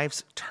his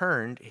wives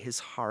turned his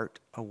heart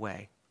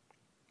away.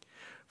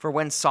 For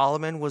when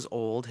Solomon was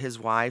old, his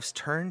wives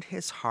turned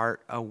his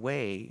heart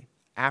away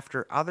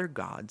after other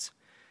gods,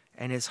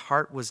 and his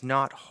heart was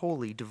not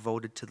wholly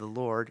devoted to the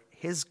Lord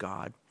his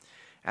God,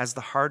 as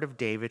the heart of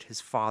David his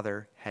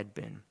father had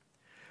been.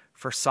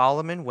 For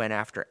Solomon went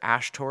after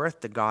Ashtoreth,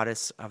 the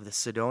goddess of the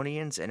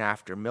Sidonians, and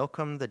after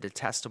Milcom, the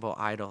detestable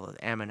idol of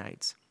the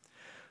Ammonites.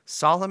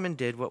 Solomon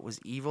did what was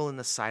evil in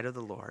the sight of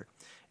the Lord,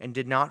 and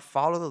did not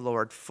follow the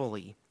Lord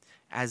fully,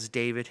 as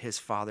David his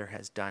father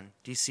has done.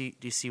 Do you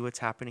see what's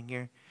happening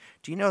here?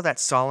 Do you know that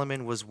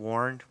Solomon was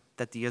warned,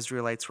 that the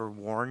Israelites were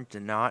warned to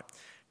not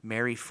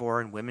marry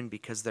foreign women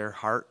because their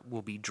heart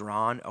will be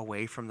drawn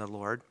away from the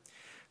Lord?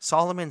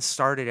 Solomon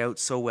started out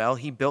so well.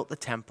 He built the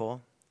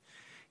temple.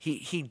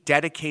 He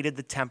dedicated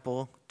the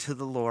temple to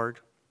the Lord.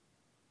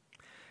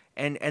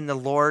 And the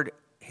Lord,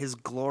 his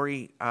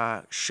glory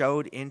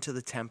showed into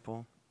the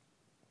temple.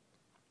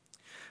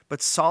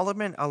 But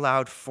Solomon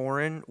allowed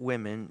foreign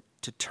women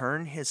to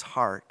turn his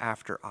heart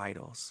after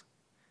idols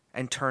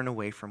and turn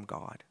away from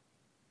God.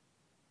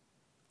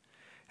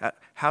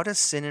 How does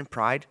sin and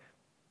pride,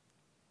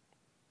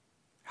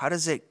 how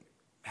does it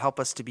help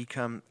us to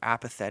become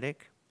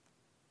apathetic?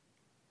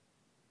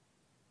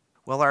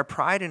 Well, our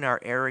pride and our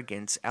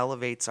arrogance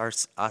elevates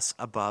us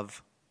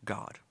above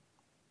God.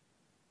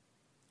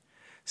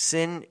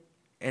 Sin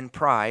and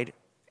pride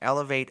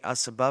elevate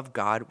us above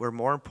God. We're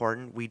more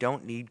important. We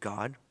don't need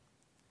God.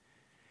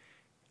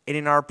 And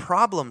in our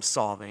problem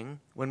solving,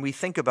 when we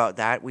think about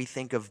that, we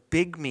think of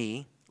big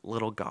me,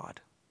 little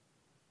God.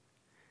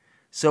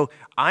 So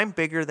I'm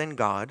bigger than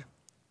God.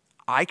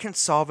 I can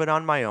solve it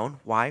on my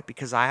own. Why?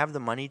 Because I have the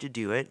money to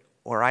do it,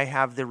 or I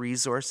have the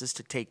resources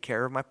to take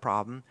care of my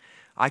problem.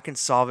 I can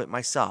solve it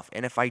myself.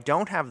 And if I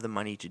don't have the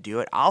money to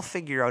do it, I'll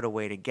figure out a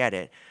way to get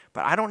it.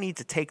 But I don't need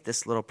to take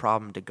this little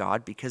problem to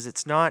God, because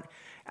it's not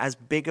as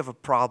big of a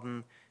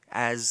problem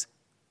as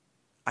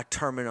a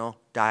terminal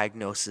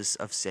diagnosis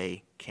of,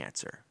 say,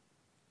 cancer.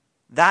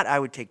 That I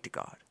would take to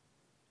God.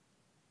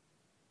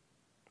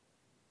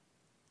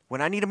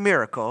 When I need a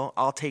miracle,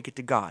 I'll take it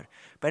to God.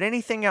 But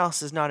anything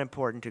else is not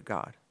important to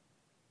God.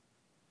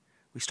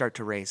 We start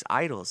to raise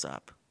idols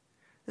up.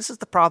 This is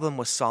the problem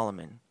with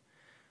Solomon.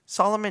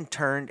 Solomon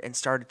turned and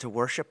started to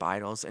worship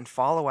idols and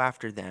follow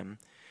after them.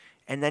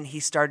 And then he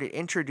started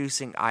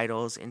introducing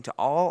idols into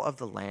all of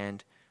the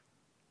land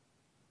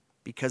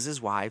because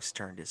his wives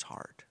turned his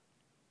heart.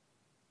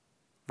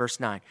 Verse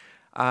 9.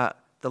 The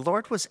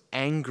Lord was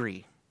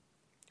angry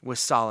with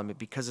Solomon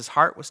because his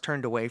heart was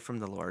turned away from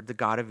the Lord, the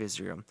God of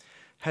Israel,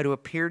 who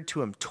appeared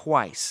to him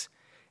twice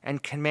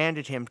and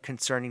commanded him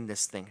concerning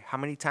this thing. How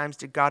many times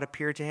did God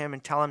appear to him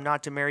and tell him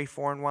not to marry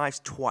foreign wives?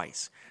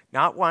 Twice.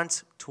 Not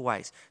once,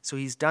 twice. So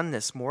he's done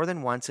this more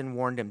than once and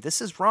warned him, this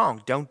is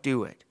wrong, don't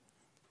do it.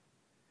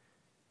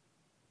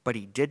 But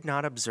he did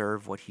not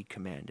observe what he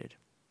commanded.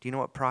 Do you know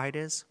what pride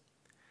is?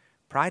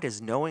 Pride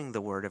is knowing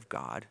the word of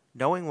God,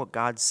 knowing what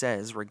God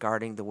says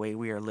regarding the way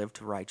we are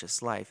lived a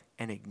righteous life,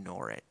 and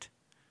ignore it.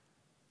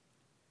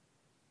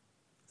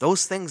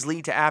 Those things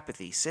lead to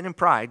apathy. Sin and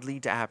pride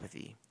lead to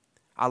apathy.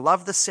 I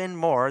love the sin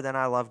more than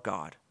I love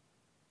God.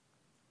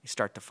 You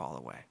start to fall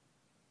away.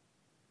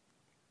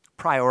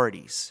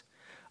 Priorities.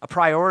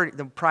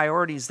 The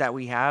priorities that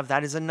we have,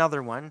 that is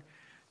another one.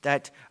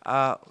 That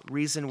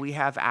reason we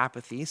have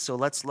apathy. So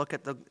let's look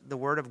at the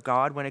word of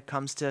God when it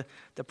comes to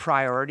the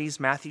priorities.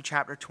 Matthew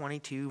chapter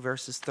 22,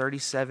 verses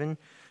 37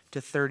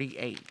 to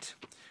 38.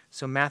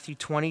 So Matthew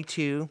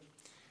 22,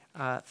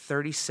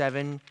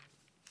 37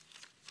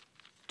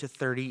 to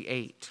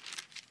 38.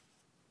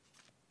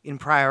 In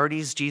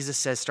priorities, Jesus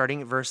says, starting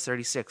at verse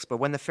 36, "But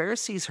when the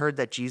Pharisees heard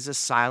that Jesus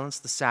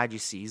silenced the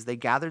Sadducees, they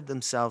gathered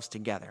themselves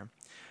together.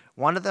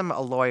 One of them,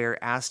 a lawyer,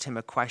 asked him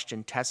a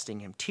question,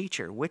 testing him,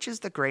 'Teacher, which is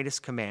the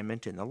greatest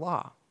commandment in the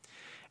law?'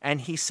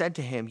 And he said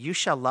to him, 'You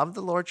shall love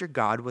the Lord your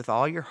God with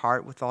all your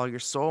heart, with all your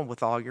soul, and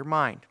with all your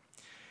mind.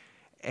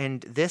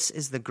 And this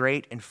is the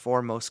great and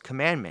foremost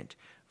commandment.'"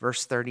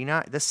 Verse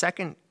 39. The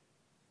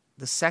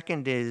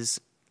second is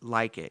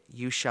like it.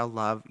 You shall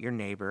love your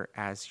neighbor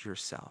as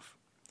yourself.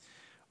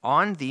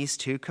 On these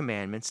two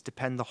commandments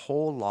depend the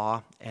whole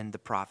law and the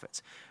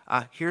prophets.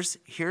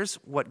 Here's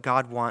what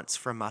God wants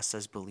from us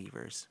as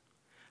believers.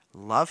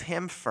 Love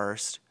him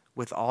first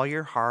with all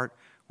your heart,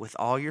 with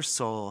all your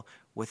soul,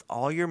 with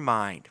all your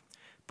mind.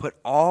 Put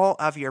all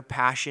of your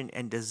passion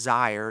and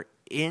desire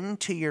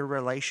into your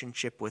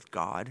relationship with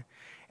God,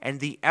 and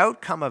the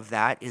outcome of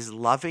that is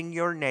loving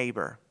your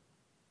neighbor.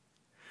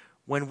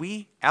 When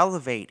we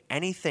elevate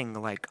anything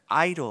like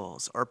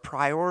idols or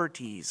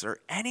priorities or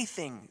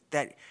anything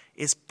that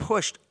is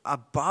pushed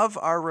above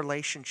our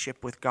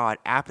relationship with God,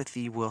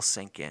 apathy will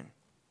sink in.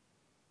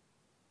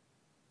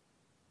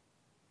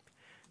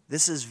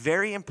 This is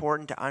very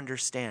important to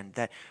understand,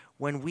 that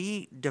when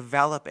we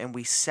develop and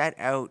we set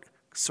out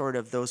sort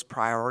of those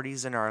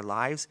priorities in our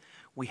lives,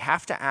 we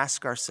have to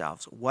ask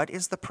ourselves, what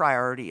is the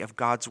priority of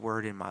God's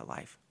word in my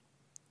life?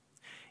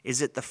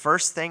 Is it the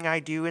first thing I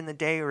do in the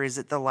day, or is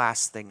it the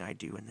last thing I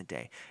do in the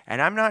day? And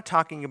I'm not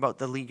talking about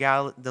the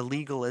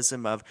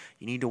legalism of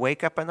you need to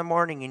wake up in the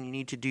morning and you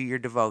need to do your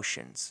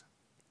devotions.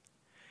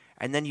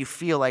 And then you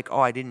feel like,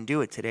 oh, I didn't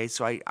do it today,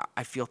 so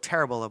I feel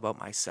terrible about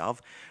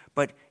myself.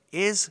 But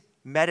is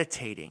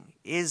meditating,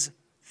 is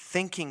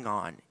thinking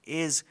on,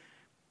 is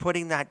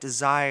putting that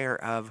desire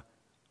of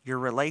your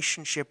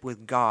relationship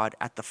with God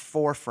at the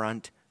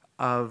forefront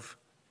of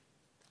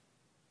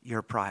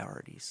your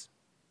priorities?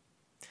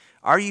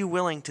 Are you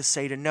willing to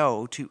say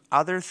no to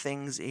other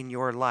things in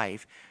your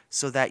life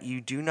so that you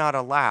do not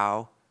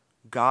allow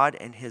God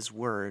and his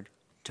word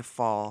to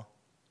fall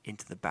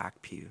into the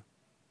back pew?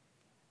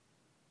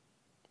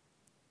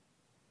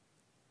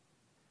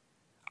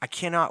 I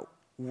cannot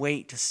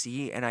wait to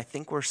see, and I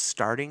think we're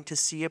starting to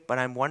see it, but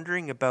I'm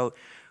wondering about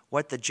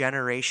what the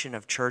generation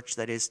of church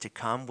that is to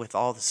come with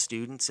all the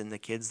students and the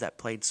kids that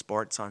played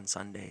sports on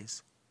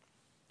Sundays.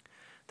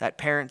 That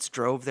parents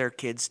drove their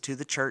kids to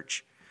the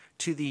church,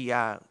 to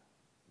the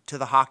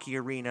hockey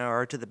arena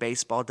or to the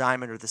baseball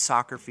diamond or the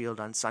soccer field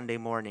on Sunday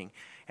morning,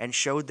 and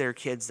showed their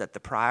kids that the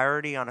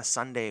priority on a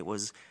Sunday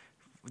was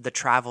the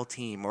travel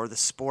team or the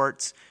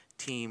sports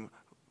team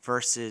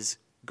versus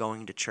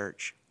going to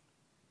church.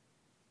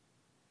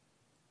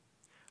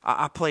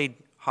 I played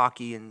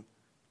hockey and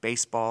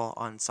baseball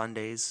on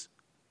Sundays,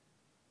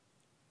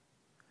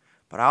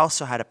 but I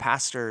also had a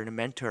pastor and a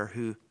mentor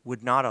who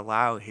would not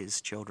allow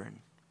his children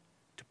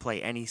to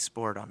play any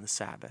sport on the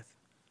Sabbath.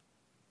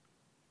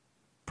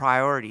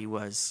 Priority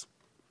was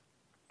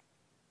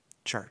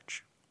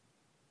church.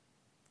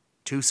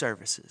 2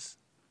 services.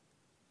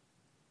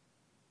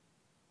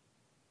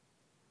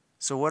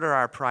 So what are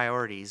our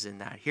priorities in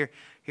that?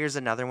 Here's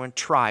another one,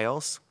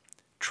 trials.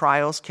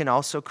 Trials can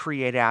also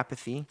create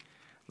apathy.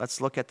 Let's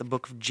look at the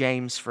book of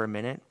James for a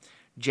minute.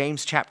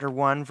 James chapter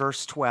 1,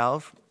 verse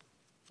 12.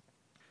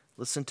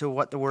 Listen to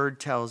what the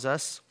word tells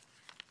us.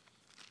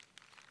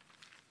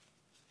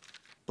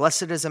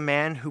 Blessed is a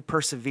man who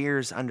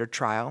perseveres under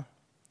trial.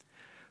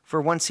 For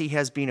once he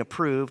has been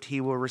approved, he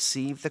will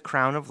receive the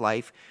crown of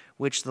life,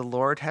 which the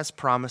Lord has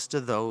promised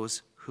to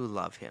those who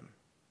love him.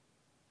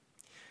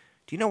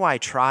 Do you know why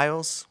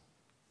trials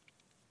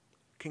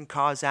can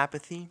cause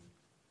apathy?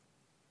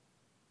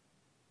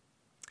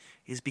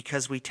 Is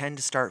because we tend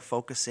to start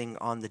focusing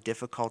on the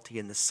difficulty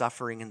and the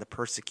suffering and the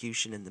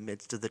persecution in the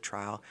midst of the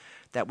trial,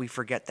 that we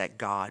forget that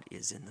God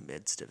is in the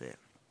midst of it.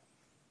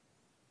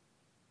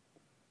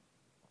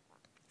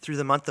 Through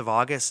the month of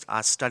August,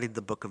 I studied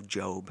the book of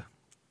Job.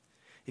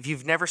 If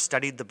you've never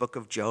studied the book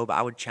of Job,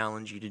 I would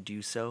challenge you to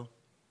do so.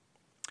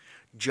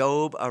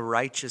 Job, a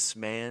righteous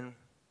man,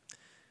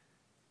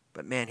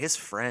 but man, his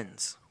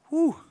friends,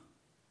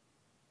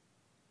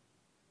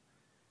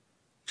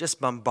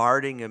 just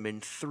bombarding him in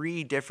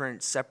 3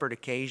 different separate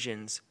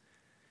occasions.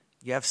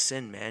 You have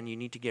sin, man. You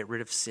need to get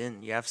rid of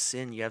sin. You have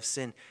sin. You have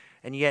sin.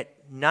 And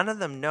yet, none of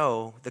them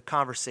know the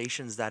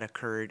conversations that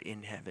occurred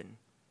in heaven.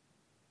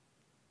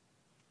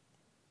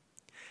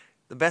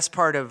 The best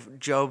part of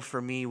Job for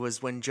me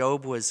was when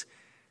Job was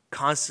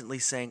constantly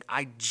saying,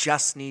 I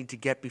just need to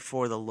get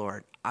before the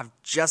Lord. I've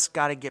just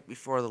got to get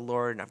before the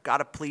Lord, and I've got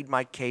to plead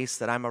my case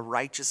that I'm a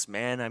righteous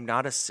man. I'm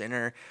not a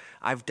sinner.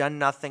 I've done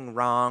nothing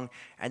wrong.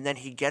 And then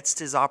he gets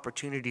his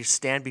opportunity to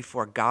stand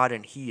before God,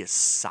 and he is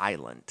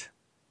silent.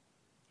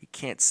 He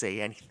can't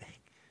say anything.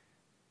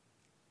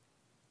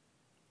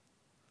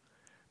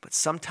 But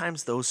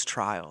sometimes those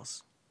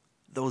trials,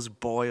 those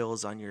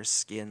boils on your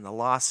skin, the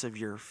loss of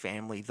your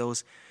family,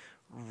 those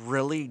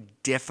really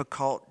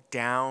difficult,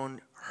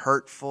 down,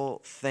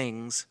 hurtful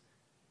things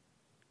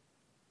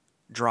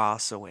draw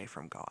us away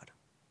from God.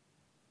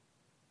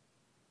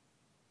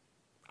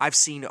 I've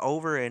seen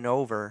over and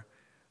over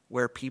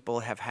where people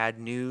have had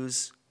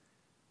news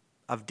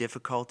of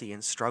difficulty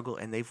and struggle,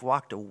 and they've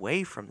walked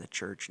away from the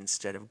church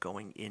instead of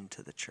going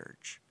into the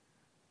church.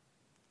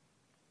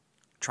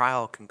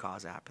 Trial can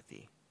cause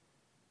apathy.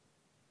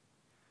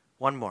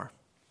 One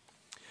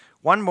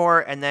more,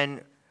 and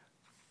then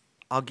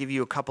I'll give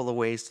you a couple of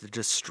ways to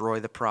destroy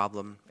the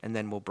problem, and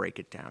then we'll break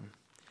it down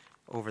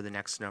over the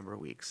next number of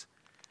weeks.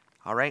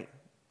 All right?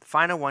 The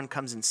final one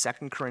comes in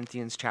 2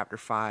 Corinthians chapter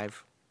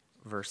 5,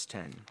 verse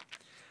 10.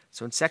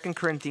 So in 2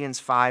 Corinthians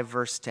 5,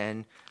 verse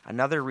 10,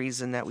 another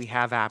reason that we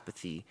have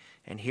apathy,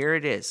 and here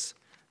it is.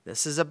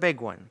 This is a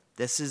big one.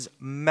 This is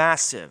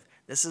massive.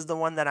 This is the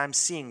one that I'm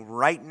seeing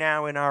right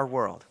now in our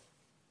world.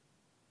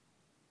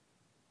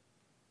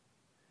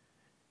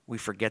 We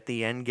forget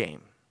the end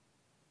game.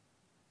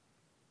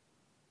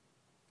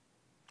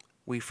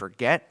 We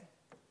forget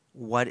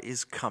what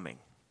is coming.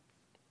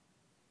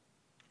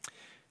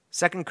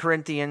 2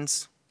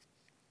 Corinthians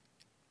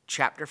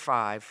chapter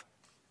 5,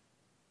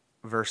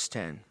 verse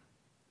 10.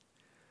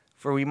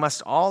 For we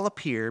must all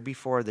appear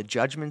before the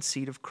judgment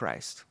seat of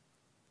Christ,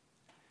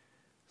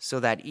 so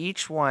that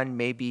each one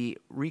may be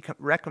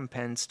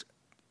recompensed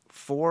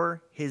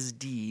for his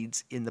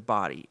deeds in the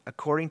body,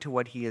 according to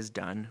what he has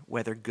done,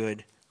 whether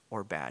good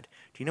or bad.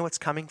 Do you know what's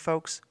coming,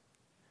 folks?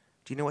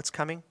 Do you know what's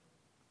coming?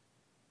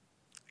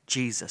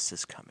 Jesus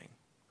is coming.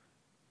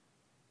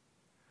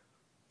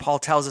 Paul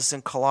tells us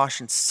in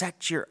Colossians,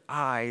 set your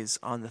eyes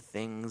on the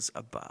things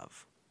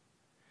above.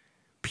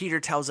 Peter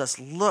tells us,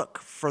 look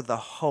for the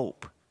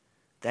hope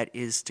that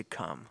is to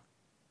come.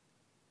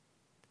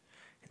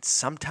 And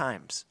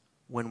sometimes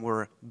when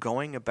we're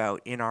going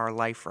about in our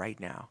life right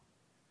now,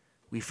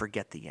 we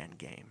forget the end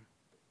game.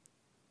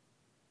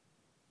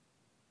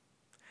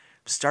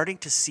 I'm starting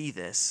to see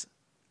this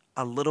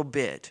a little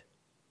bit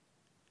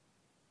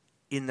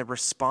in the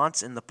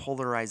response and the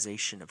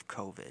polarization of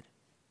COVID.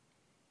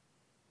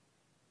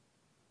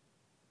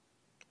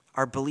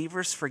 Are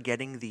believers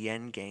forgetting the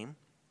end game?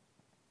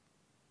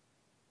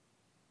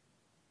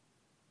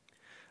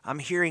 I'm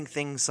hearing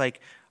things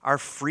like our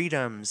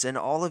freedoms and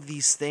all of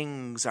these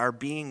things are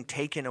being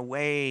taken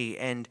away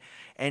and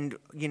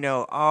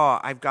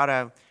I've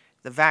got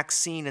the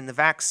vaccine and the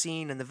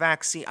vaccine and the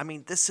vaccine. I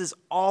mean, this is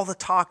all the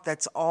talk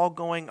that's all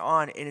going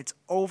on, and it's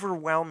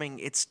overwhelming.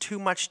 It's too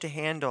much to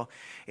handle.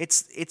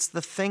 It's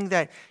the thing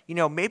that,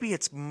 maybe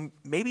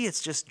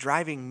it's just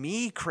driving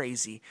me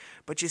crazy.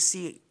 But you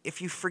see,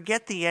 if you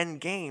forget the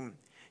end game,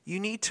 you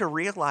need to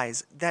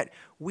realize that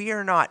we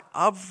are not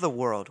of the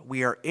world.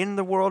 We are in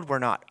the world. We're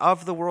not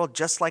of the world,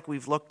 just like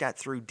we've looked at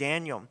through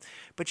Daniel.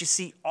 But you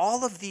see,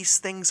 all of these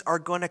things are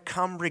going to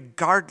come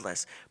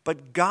regardless.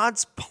 But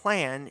God's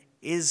plan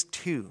is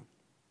too.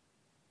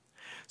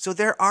 So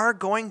there are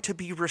going to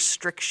be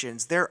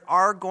restrictions. There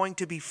are going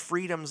to be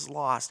freedoms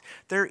lost.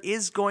 There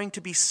is going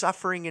to be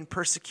suffering and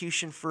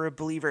persecution for a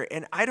believer.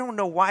 And I don't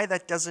know why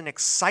that doesn't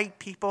excite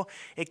people.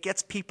 It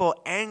gets people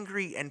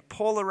angry and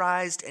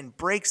polarized and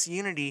breaks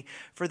unity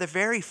for the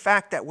very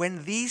fact that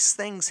when these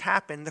things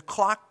happen, the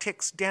clock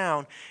ticks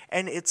down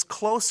and it's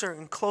closer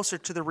and closer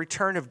to the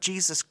return of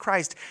Jesus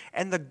Christ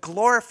and the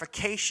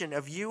glorification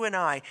of you and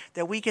I,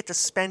 that we get to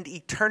spend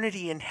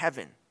eternity in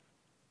heaven.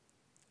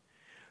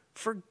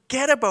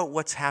 Forget about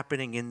what's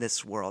happening in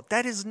this world.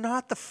 That is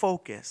not the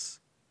focus.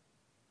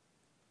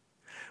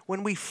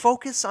 When we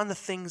focus on the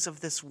things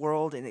of this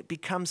world and it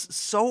becomes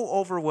so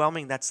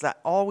overwhelming, that's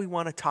all we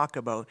want to talk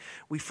about,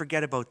 we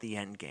forget about the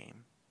end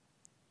game.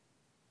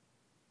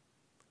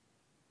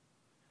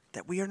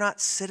 That we are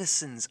not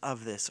citizens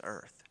of this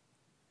earth.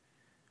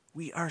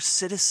 We are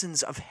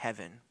citizens of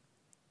heaven.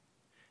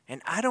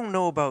 And I don't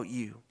know about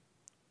you,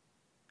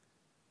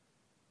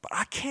 but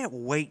I can't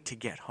wait to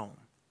get home.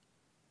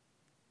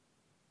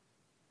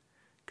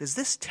 Because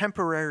this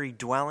temporary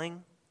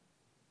dwelling,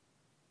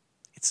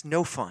 it's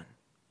no fun.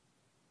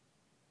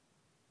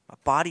 My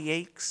body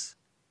aches.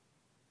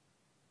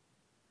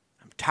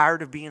 I'm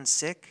tired of being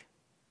sick.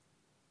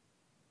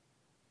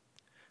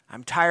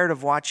 I'm tired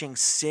of watching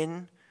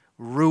sin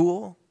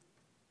rule.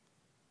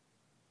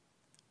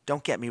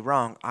 Don't get me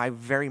wrong, I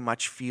very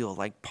much feel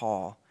like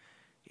Paul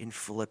in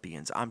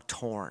Philippians. I'm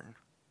torn.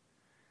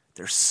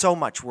 There's so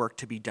much work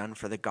to be done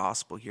for the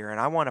gospel here,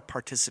 and I want to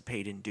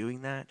participate in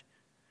doing that.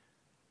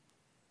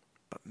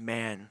 But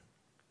man,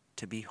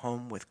 to be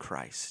home with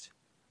Christ,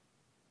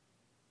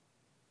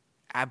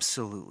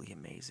 absolutely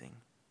amazing.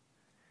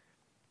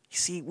 You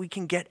see, we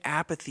can get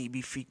apathy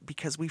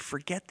because we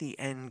forget the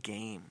end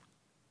game.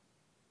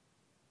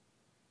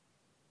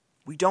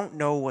 We don't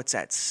know what's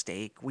at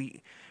stake.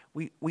 We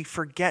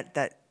forget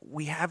that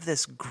we have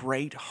this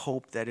great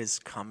hope that is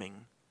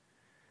coming.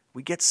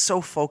 We get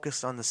so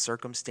focused on the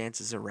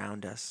circumstances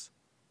around us.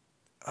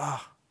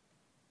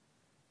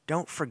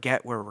 Don't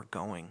forget where we're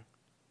going.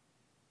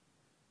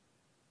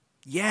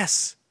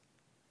 Yes,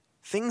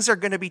 things are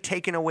going to be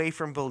taken away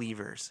from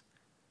believers.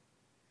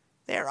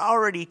 They're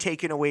already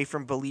taken away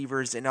from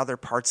believers in other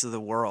parts of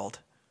the world.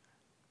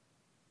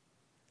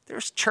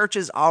 There's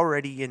churches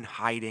already in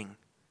hiding.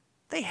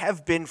 They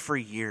have been for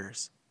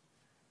years.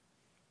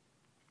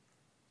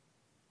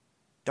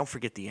 Don't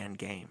forget the end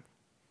game.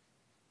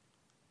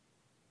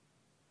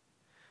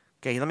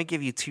 Okay, let me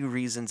give you 2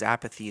 reasons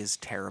apathy is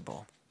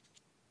terrible.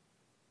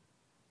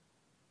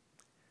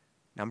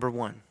 Number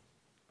 1.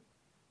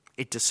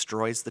 It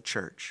destroys the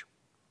church.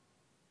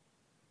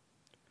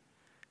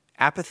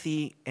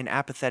 Apathy and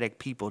apathetic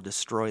people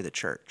destroy the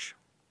church.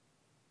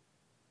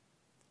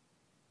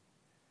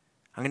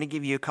 I'm going to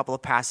give you a couple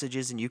of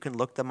passages and you can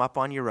look them up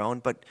on your own,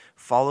 but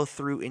follow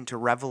through into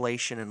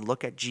Revelation and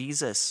look at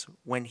Jesus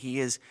when he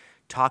is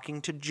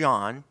talking to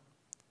John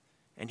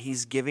and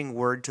he's giving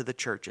word to the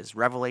churches.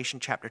 Revelation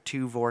chapter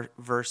 2,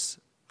 verse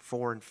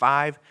 4 and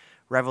 5,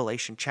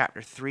 Revelation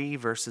chapter 3,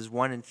 verses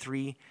 1 and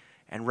 3,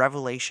 and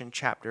Revelation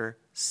chapter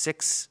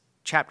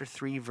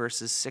 3,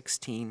 verses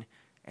 16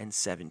 and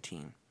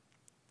 17.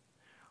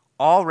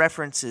 All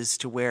references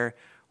to where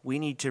we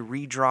need to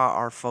redraw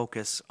our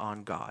focus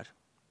on God.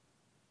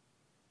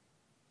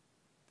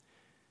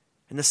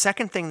 And the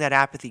second thing that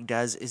apathy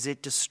does is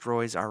it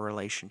destroys our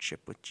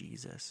relationship with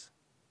Jesus.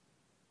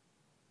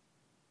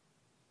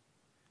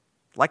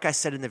 Like I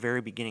said in the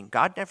very beginning,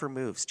 God never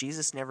moves.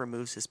 Jesus never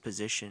moves his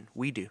position.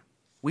 We do.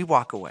 We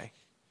walk away.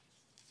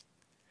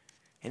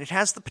 And it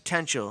has the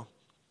potential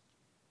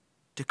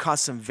to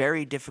cause some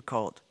very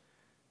difficult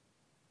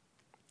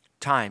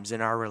times in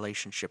our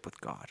relationship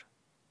with God.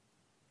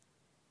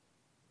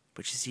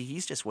 But you see,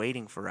 he's just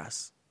waiting for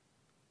us.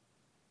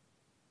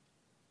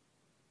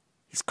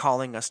 He's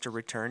calling us to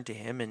return to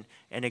him and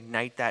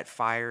ignite that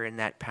fire and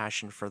that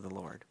passion for the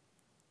Lord.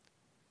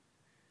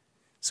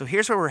 So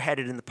here's where we're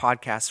headed in the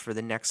podcast for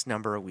the next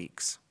number of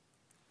weeks.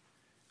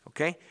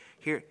 Okay?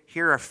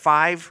 Here are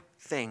 5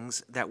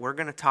 things that we're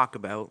going to talk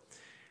about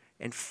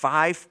and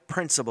 5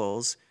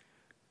 principles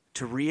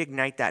to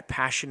reignite that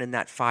passion and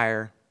that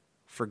fire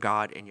for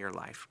God in your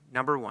life.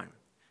 Number 1,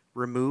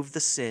 remove the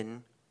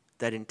sin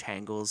that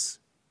entangles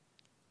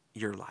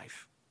your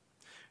life.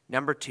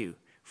 Number 2,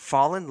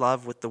 fall in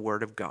love with the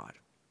Word of God.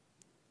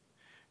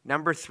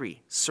 Number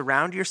 3,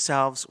 surround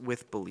yourselves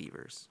with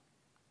believers.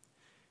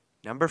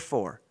 Number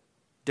 4,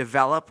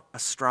 develop a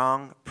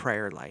strong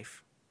prayer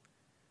life.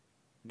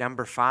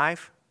 Number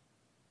 5,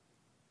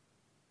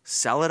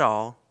 sell it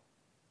all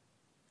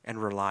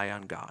and rely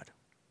on God.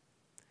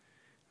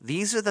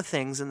 These are the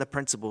things and the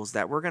principles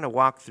that we're going to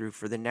walk through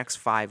for the next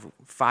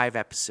five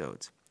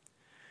episodes.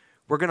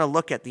 We're going to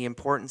look at the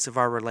importance of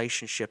our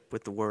relationship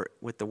with the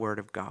Word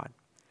of God.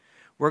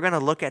 We're going to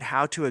look at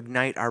how to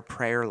ignite our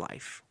prayer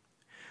life.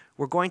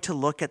 We're going to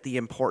look at the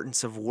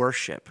importance of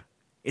worship.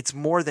 It's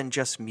more than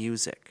just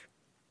music.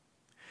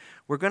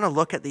 We're going to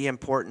look at the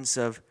importance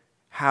of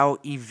how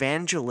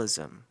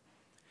evangelism,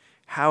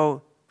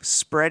 how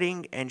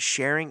spreading and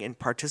sharing and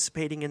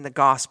participating in the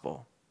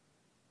gospel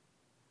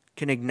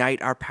can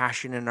ignite our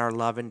passion and our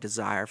love and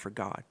desire for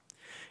God.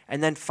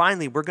 And then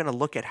finally, we're going to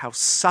look at how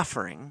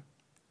suffering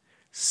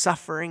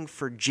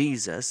for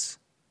Jesus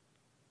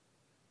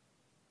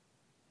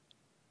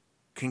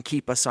can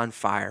keep us on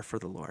fire for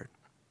the Lord.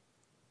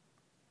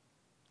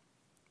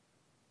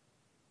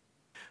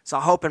 So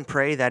I hope and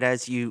pray that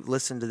as you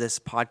listen to this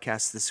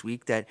podcast this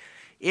week, that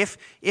if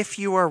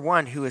you are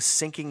one who is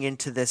sinking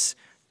into this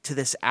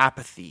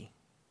apathy,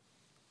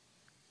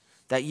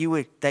 that you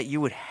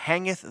would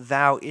hangeth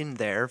thou in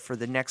there for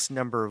the next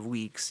number of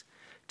weeks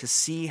to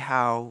see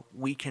how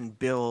we can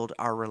build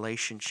our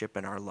relationship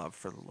and our love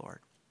for the Lord.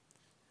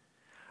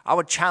 I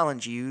would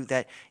challenge you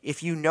that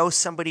if you know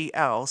somebody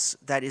else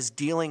that is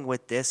dealing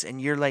with this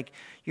and you're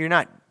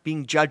not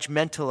being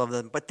judgmental of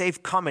them, but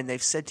they've come and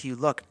they've said to you,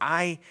 look,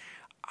 I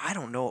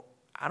don't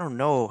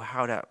know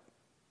how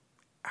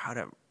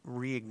to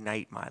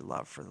reignite my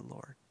love for the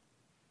Lord.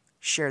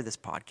 Share this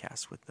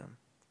podcast with them.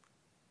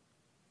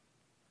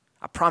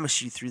 I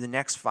promise you through the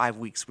next 5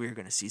 weeks, we are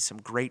going to see some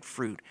great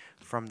fruit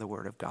from the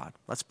Word of God.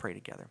 Let's pray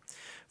together.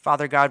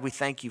 Father God, we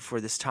thank you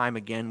for this time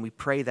again. We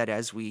pray that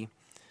as we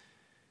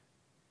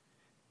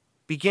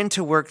begin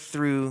to work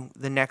through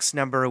the next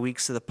number of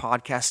weeks of the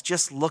podcast,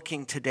 just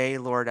looking today,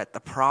 Lord, at the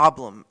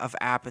problem of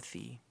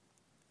apathy,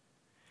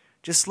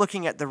 just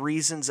looking at the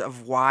reasons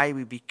of why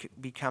we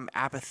become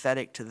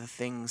apathetic to the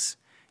things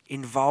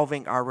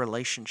involving our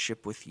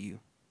relationship with you.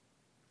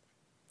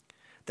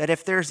 That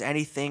if there's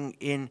anything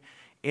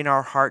in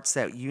our hearts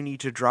that you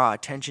need to draw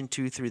attention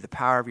to through the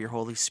power of your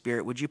Holy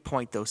Spirit, would you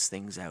point those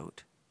things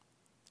out?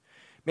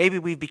 Maybe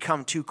we've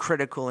become too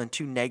critical and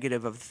too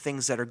negative of the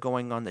things that are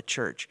going on in the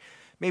church.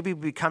 Maybe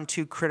we become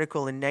too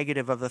critical and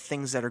negative of the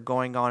things that are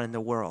going on in the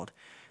world.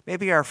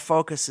 Maybe our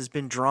focus has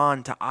been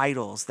drawn to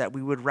idols that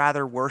we would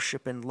rather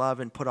worship and love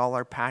and put all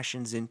our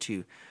passions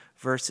into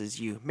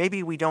versus you.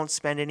 Maybe we don't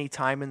spend any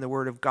time in the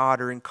Word of God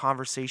or in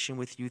conversation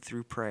with you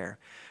through prayer.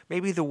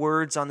 Maybe the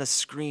words on the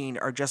screen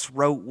are just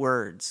rote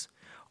words.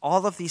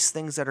 All of these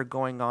things that are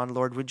going on,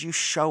 Lord, would you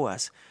show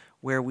us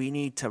where we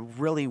need to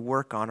really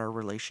work on our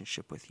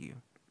relationship with you?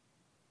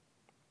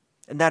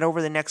 And that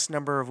over the next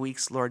number of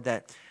weeks, Lord,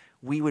 that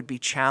we would be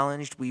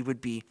challenged, we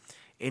would be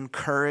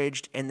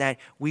encouraged, and that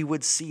we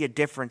would see a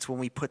difference when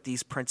we put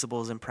these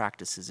principles and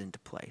practices into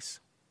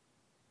place.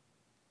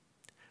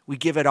 We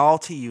give it all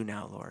to you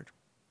now, Lord.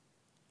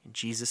 In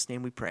Jesus'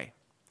 name we pray.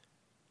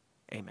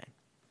 Amen.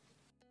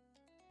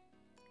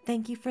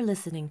 Thank you for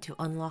listening to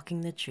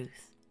Unlocking the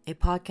Truth, a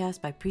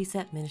podcast by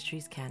Precept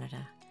Ministries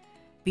Canada.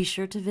 Be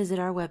sure to visit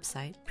our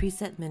website,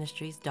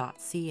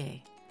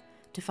 preceptministries.ca,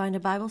 to find a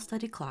Bible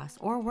study class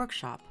or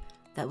workshop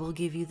that will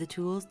give you the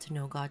tools to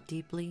know God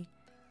deeply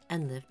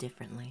and live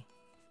differently.